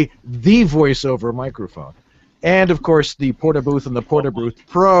VO1A, the voiceover microphone. And, of course, the Porta Booth and the Porta Booth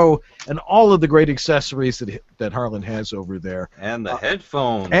Pro, and all of the great accessories that Harlan has over there. And the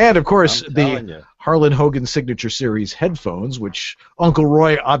headphones. And, of course, the Harlan Hogan Signature Series headphones, which Uncle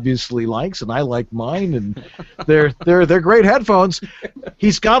Roy obviously likes, and I like mine, and they're great headphones.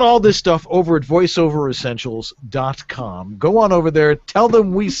 He's got all this stuff over at voiceoveressentials.com. Go on over there. Tell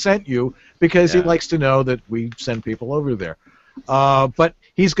them we sent you, because he likes to know that we send people over there. But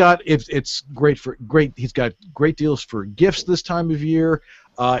he's got he's got great deals for gifts this time of year.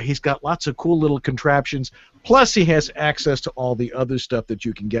 He's got lots of cool little contraptions. Plus, he has access to all the other stuff that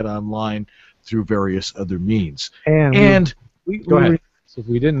you can get online through various other means. And go ahead. So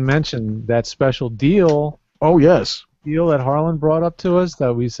we didn't mention that special deal. Oh yes. Deal that Harlan brought up to us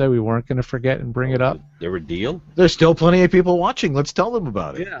that we said we weren't going to forget and bring it up. There were deal? There's still plenty of people watching. Let's tell them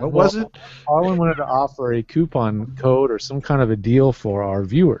about it. What was it? Harlan wanted to offer a coupon code or some kind of a deal for our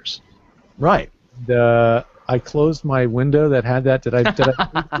viewers. Right. I closed my window that had that. Did I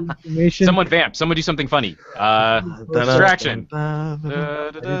information? Someone vamp. Someone do something funny. Distraction.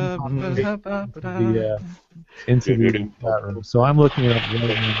 Into the chat room. So I'm looking it up.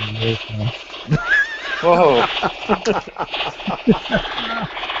 Whoa.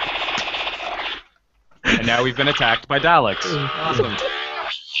 And now we've been attacked by Daleks. Awesome.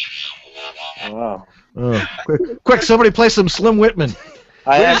 Wow. Oh. Quick, somebody play some Slim Whitman.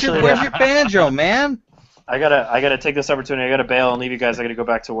 Where's your banjo, man? I gotta take this opportunity. I gotta bail and leave you guys. I gotta go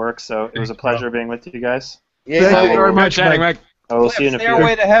back to work. So it was a pleasure being with you guys. Yeah, thank you very much, Mike. I will see you in a few.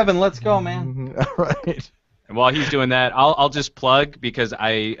 Stairway to heaven. Let's go, man. All right. And while he's doing that, I'll just plug, because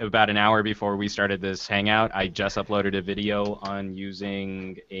about an hour before we started this hangout, I just uploaded a video on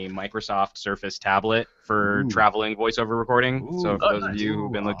using a Microsoft Surface tablet for traveling voiceover recording. So for those of you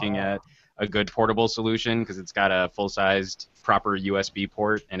who've been looking at a good portable solution, because it's got a full-sized proper USB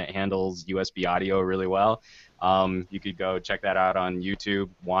port and it handles USB audio really well, you could go check that out on YouTube,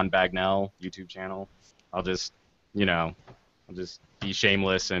 Juan Bagnell YouTube channel. I'll just be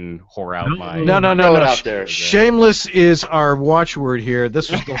shameless and whore out my... No. Shameless is our watchword here.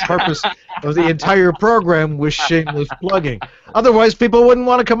 This was the purpose of the entire program, was shameless plugging. Otherwise, people wouldn't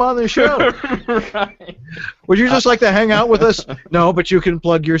want to come on the show. Right. Would you just like to hang out with us? No, but you can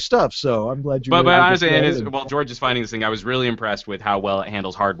plug your stuff, so I'm glad you... But honestly, while George is finding this thing, I was really impressed with how well it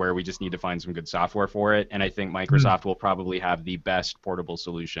handles hardware. We just need to find some good software for it, and I think Microsoft will probably have the best portable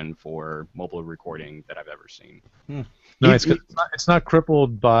solution for mobile recording that I've ever seen. No, it's not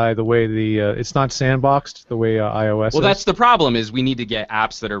crippled by the way it's not sandboxed the way iOS is. Well, that's the problem, is we need to get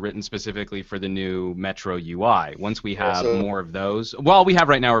apps that are written specifically for the new Metro UI. Once we have more of those, well, we have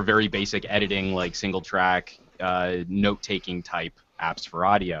right now are very basic editing, like single track, note-taking type apps for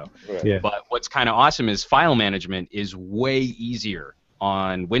audio. Right. Yeah. But what's kind of awesome is file management is way easier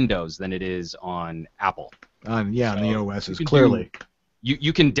on Windows than it is on Apple. On the OS is clearly.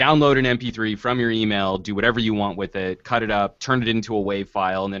 You can download an MP3 from your email, do whatever you want with it, cut it up, turn it into a WAV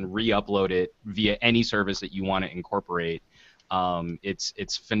file, and then re-upload it via any service that you want to incorporate.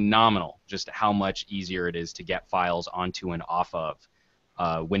 It's phenomenal just how much easier it is to get files onto and off of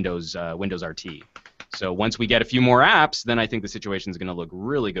Windows RT. So once we get a few more apps, then I think the situation is going to look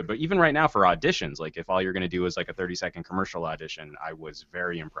really good. But even right now for auditions, like if all you're going to do is like a 30-second commercial audition, I was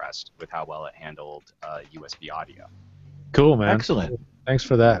very impressed with how well it handled USB audio. Cool, man. Excellent. Thanks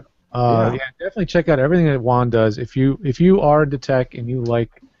for that. Yeah, definitely check out everything that Juan does. If you are into tech and you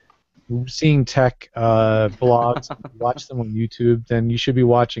like seeing tech blogs, watch them on YouTube, then you should be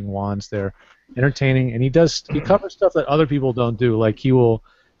watching Juan's. They're entertaining, and he covers stuff that other people don't do. Like he will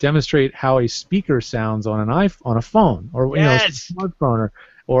demonstrate how a speaker sounds on on a phone, or a smartphone,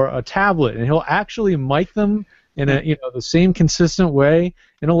 or a tablet, and he'll actually mic them in the same consistent way,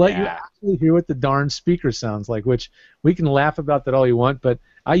 and he'll let you actually hear what the darn speaker sounds like, which we can laugh about that all you want, but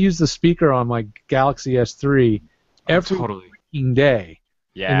I use the speaker on my Galaxy S3 every freaking day.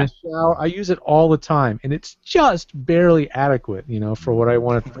 Yeah. In the shower, I use it all the time, and it's just barely adequate, for what I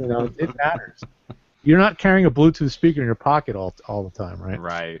want to, it matters. You're not carrying a Bluetooth speaker in your pocket all the time, right?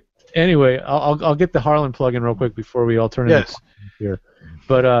 Right. Anyway, I'll get the Harlan plug in real quick before we all turn it here.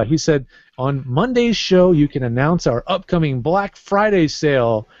 But he said, on Monday's show, you can announce our upcoming Black Friday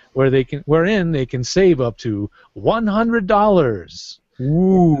sale, wherein they can save up to $100.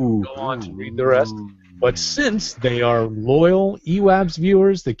 Ooh. Go on to read the rest. But since they are loyal Ewabs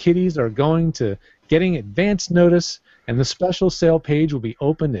viewers, the kiddies are going to getting advance notice, and the special sale page will be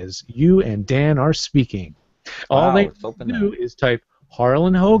opened as you and Dan are speaking. All they do is type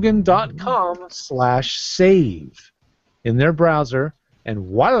harlanhogan.com/save in their browser, and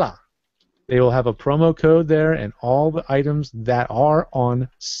voila! They will have a promo code there and all the items that are on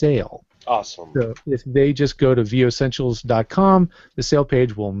sale. Awesome. So if they just go to voessentials.com, the sale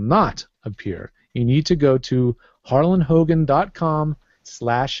page will not appear. You need to go to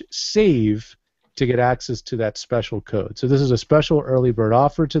harlanhogan.com/save to get access to that special code. So this is a special early bird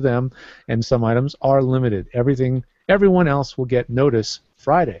offer to them, and some items are limited. Everyone else will get notice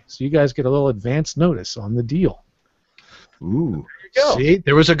Friday. So you guys get a little advance notice on the deal. Ooh. See,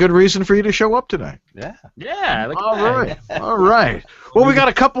 there was a good reason for you to show up tonight. Yeah. All right. Well, we have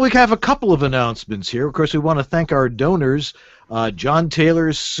a couple of announcements here. Of course, we want to thank our donors: John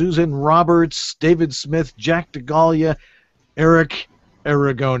Taylor, Susan Roberts, David Smith, Jack DeGalia, Eric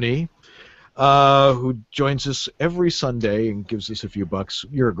Aragoni, who joins us every Sunday and gives us a few bucks.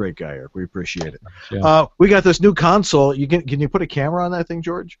 You're a great guy, Eric. We appreciate it. Yeah. We got this new console. Can you put a camera on that thing,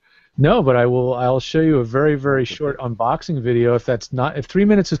 George? No, but I'll show you a very, very short unboxing video. If 3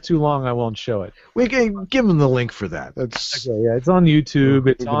 minutes is too long, I won't show it. We can give them the link for that. That's okay. Yeah, it's on YouTube.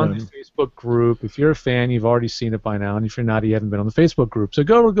 It's on the Facebook group. If you're a fan, you've already seen it by now, and if you're not, you haven't been on the Facebook group. So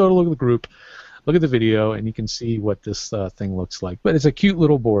go look at the group, look at the video, and you can see what this thing looks like. But it's a cute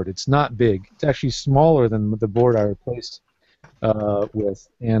little board. It's not big. It's actually smaller than the board I replaced with,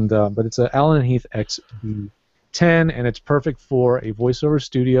 but it's an Allen & Heath XB10, and it's perfect for a voiceover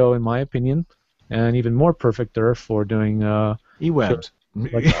studio, in my opinion, and even more perfecter for doing Ewabs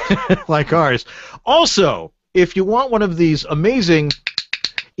like ours. Also, if you want one of these amazing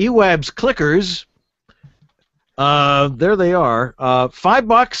Ewabs clickers, there they are.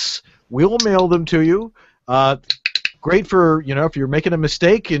 $5. We'll mail them to you. Great for if you're making a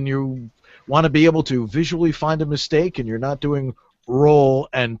mistake and you want to be able to visually find a mistake and you're not doing roll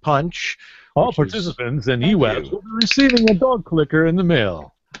and punch. All participants in Ewabs will be receiving a dog clicker in the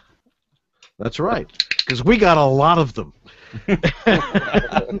mail. That's right, because we got a lot of them.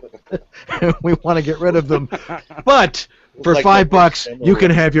 We want to get rid of them. But for $5, you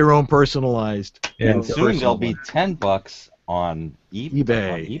can have your own personalized. And soon they'll be $10 on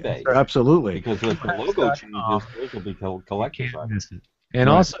eBay. Absolutely. Because with the logo changes, those will be collector's items. And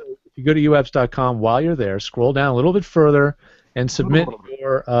also, if you go to Ewabs.com, while you're there, scroll down a little bit further and submit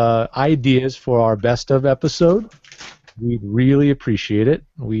your ideas for our best of episode. We'd really appreciate it.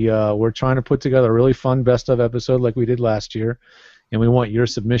 We're trying to put together a really fun best of episode like we did last year, and we want your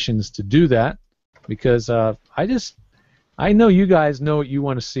submissions to do that because I know you guys know what you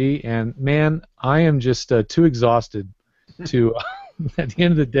want to see, and man, I am just too exhausted to at the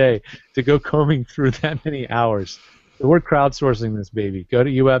end of the day to go combing through that many hours. So we're crowdsourcing this baby. Go to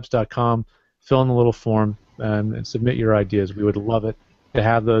Ewabs.com, fill in the little form, and submit your ideas. We would love it to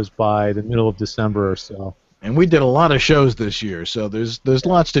have those by the middle of December or so. And we did a lot of shows this year, so there's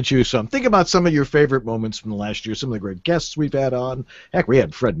lots to choose from. Think about some of your favorite moments from last year, some of the great guests we've had on. Heck, we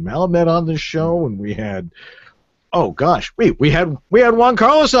had Fred Malamet on the show, and we had, oh gosh, we had Juan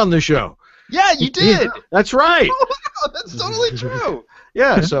Carlos on the show. Yeah, you did. That's right. Oh, wow, that's totally true.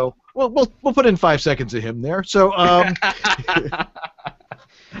 Yeah, so we'll put in 5 seconds of him there. So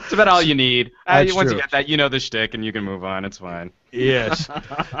it's about all you need. Once true. you get that, you know the shtick, and you can move on. It's fine. Yes.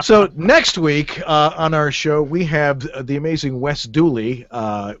 So next week on our show, we have the amazing Wes Dooley.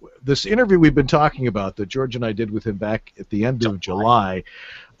 This interview we've been talking about that George and I did with him back at the end of July,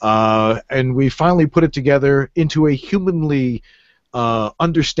 and we finally put it together into a humanly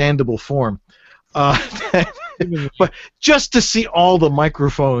understandable form. But just to see all the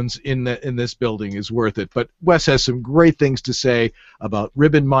microphones in this building is worth it. But Wes has some great things to say about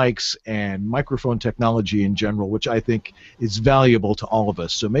ribbon mics and microphone technology in general, which I think is valuable to all of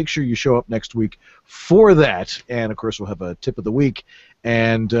us. So make sure you show up next week for that. And, of course, we'll have a tip of the week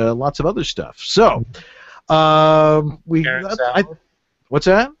and lots of other stuff. So, what's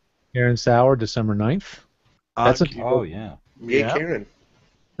that? Karen Sauer, December 9th. That's yeah. Yeah, Karen.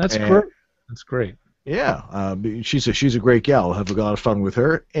 That's great. That's great. Yeah, she's a great gal. We'll have a lot of fun with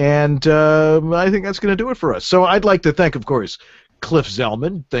her, and I think that's going to do it for us. So I'd like to thank, of course, Cliff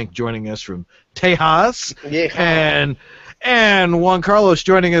Zellman, joining us from Tejas, and Juan Carlos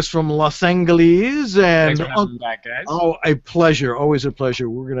joining us from Los Angeles. And thanks for having me back, guys. Oh, a pleasure, always a pleasure.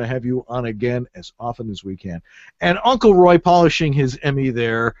 We're going to have you on again as often as we can. And Uncle Roy polishing his Emmy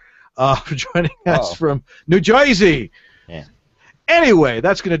there, joining us from New Jersey. Yeah. Anyway,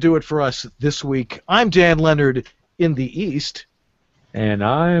 that's going to do it for us this week. I'm Dan Leonard in the East. And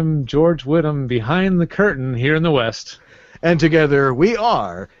I'm George Whittam behind the curtain here in the West. And together we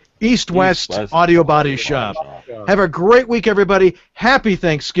are East-West Audio Body Shop. Have a great week, everybody. Happy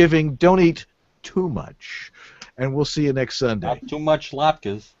Thanksgiving. Don't eat too much. And we'll see you next Sunday. Not too much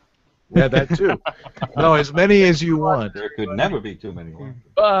latkes. Yeah, that too. No, as many as you want. There could never be too many.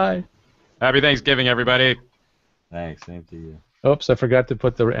 Bye. Happy Thanksgiving, everybody. Thanks. Same to you. Oops, I forgot to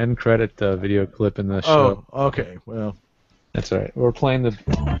put the end credit video clip in the show. Oh, okay. Well, that's all right. We're playing the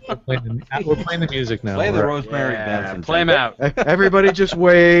music now. Play the Rosemary Benson. Play them out. Everybody just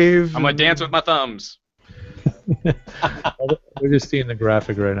wave. I'm gonna dance with my thumbs. We're just seeing the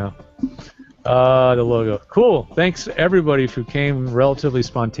graphic right now. The logo. Cool. Thanks everybody who came relatively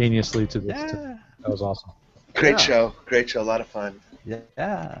spontaneously to this. Yeah. That was awesome. Great show. Great show. A lot of fun. Yeah.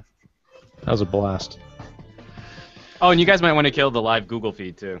 That was a blast. Oh, and you guys might want to kill the live Google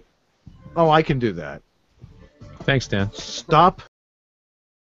feed, too. Oh, I can do that. Thanks, Dan. Stop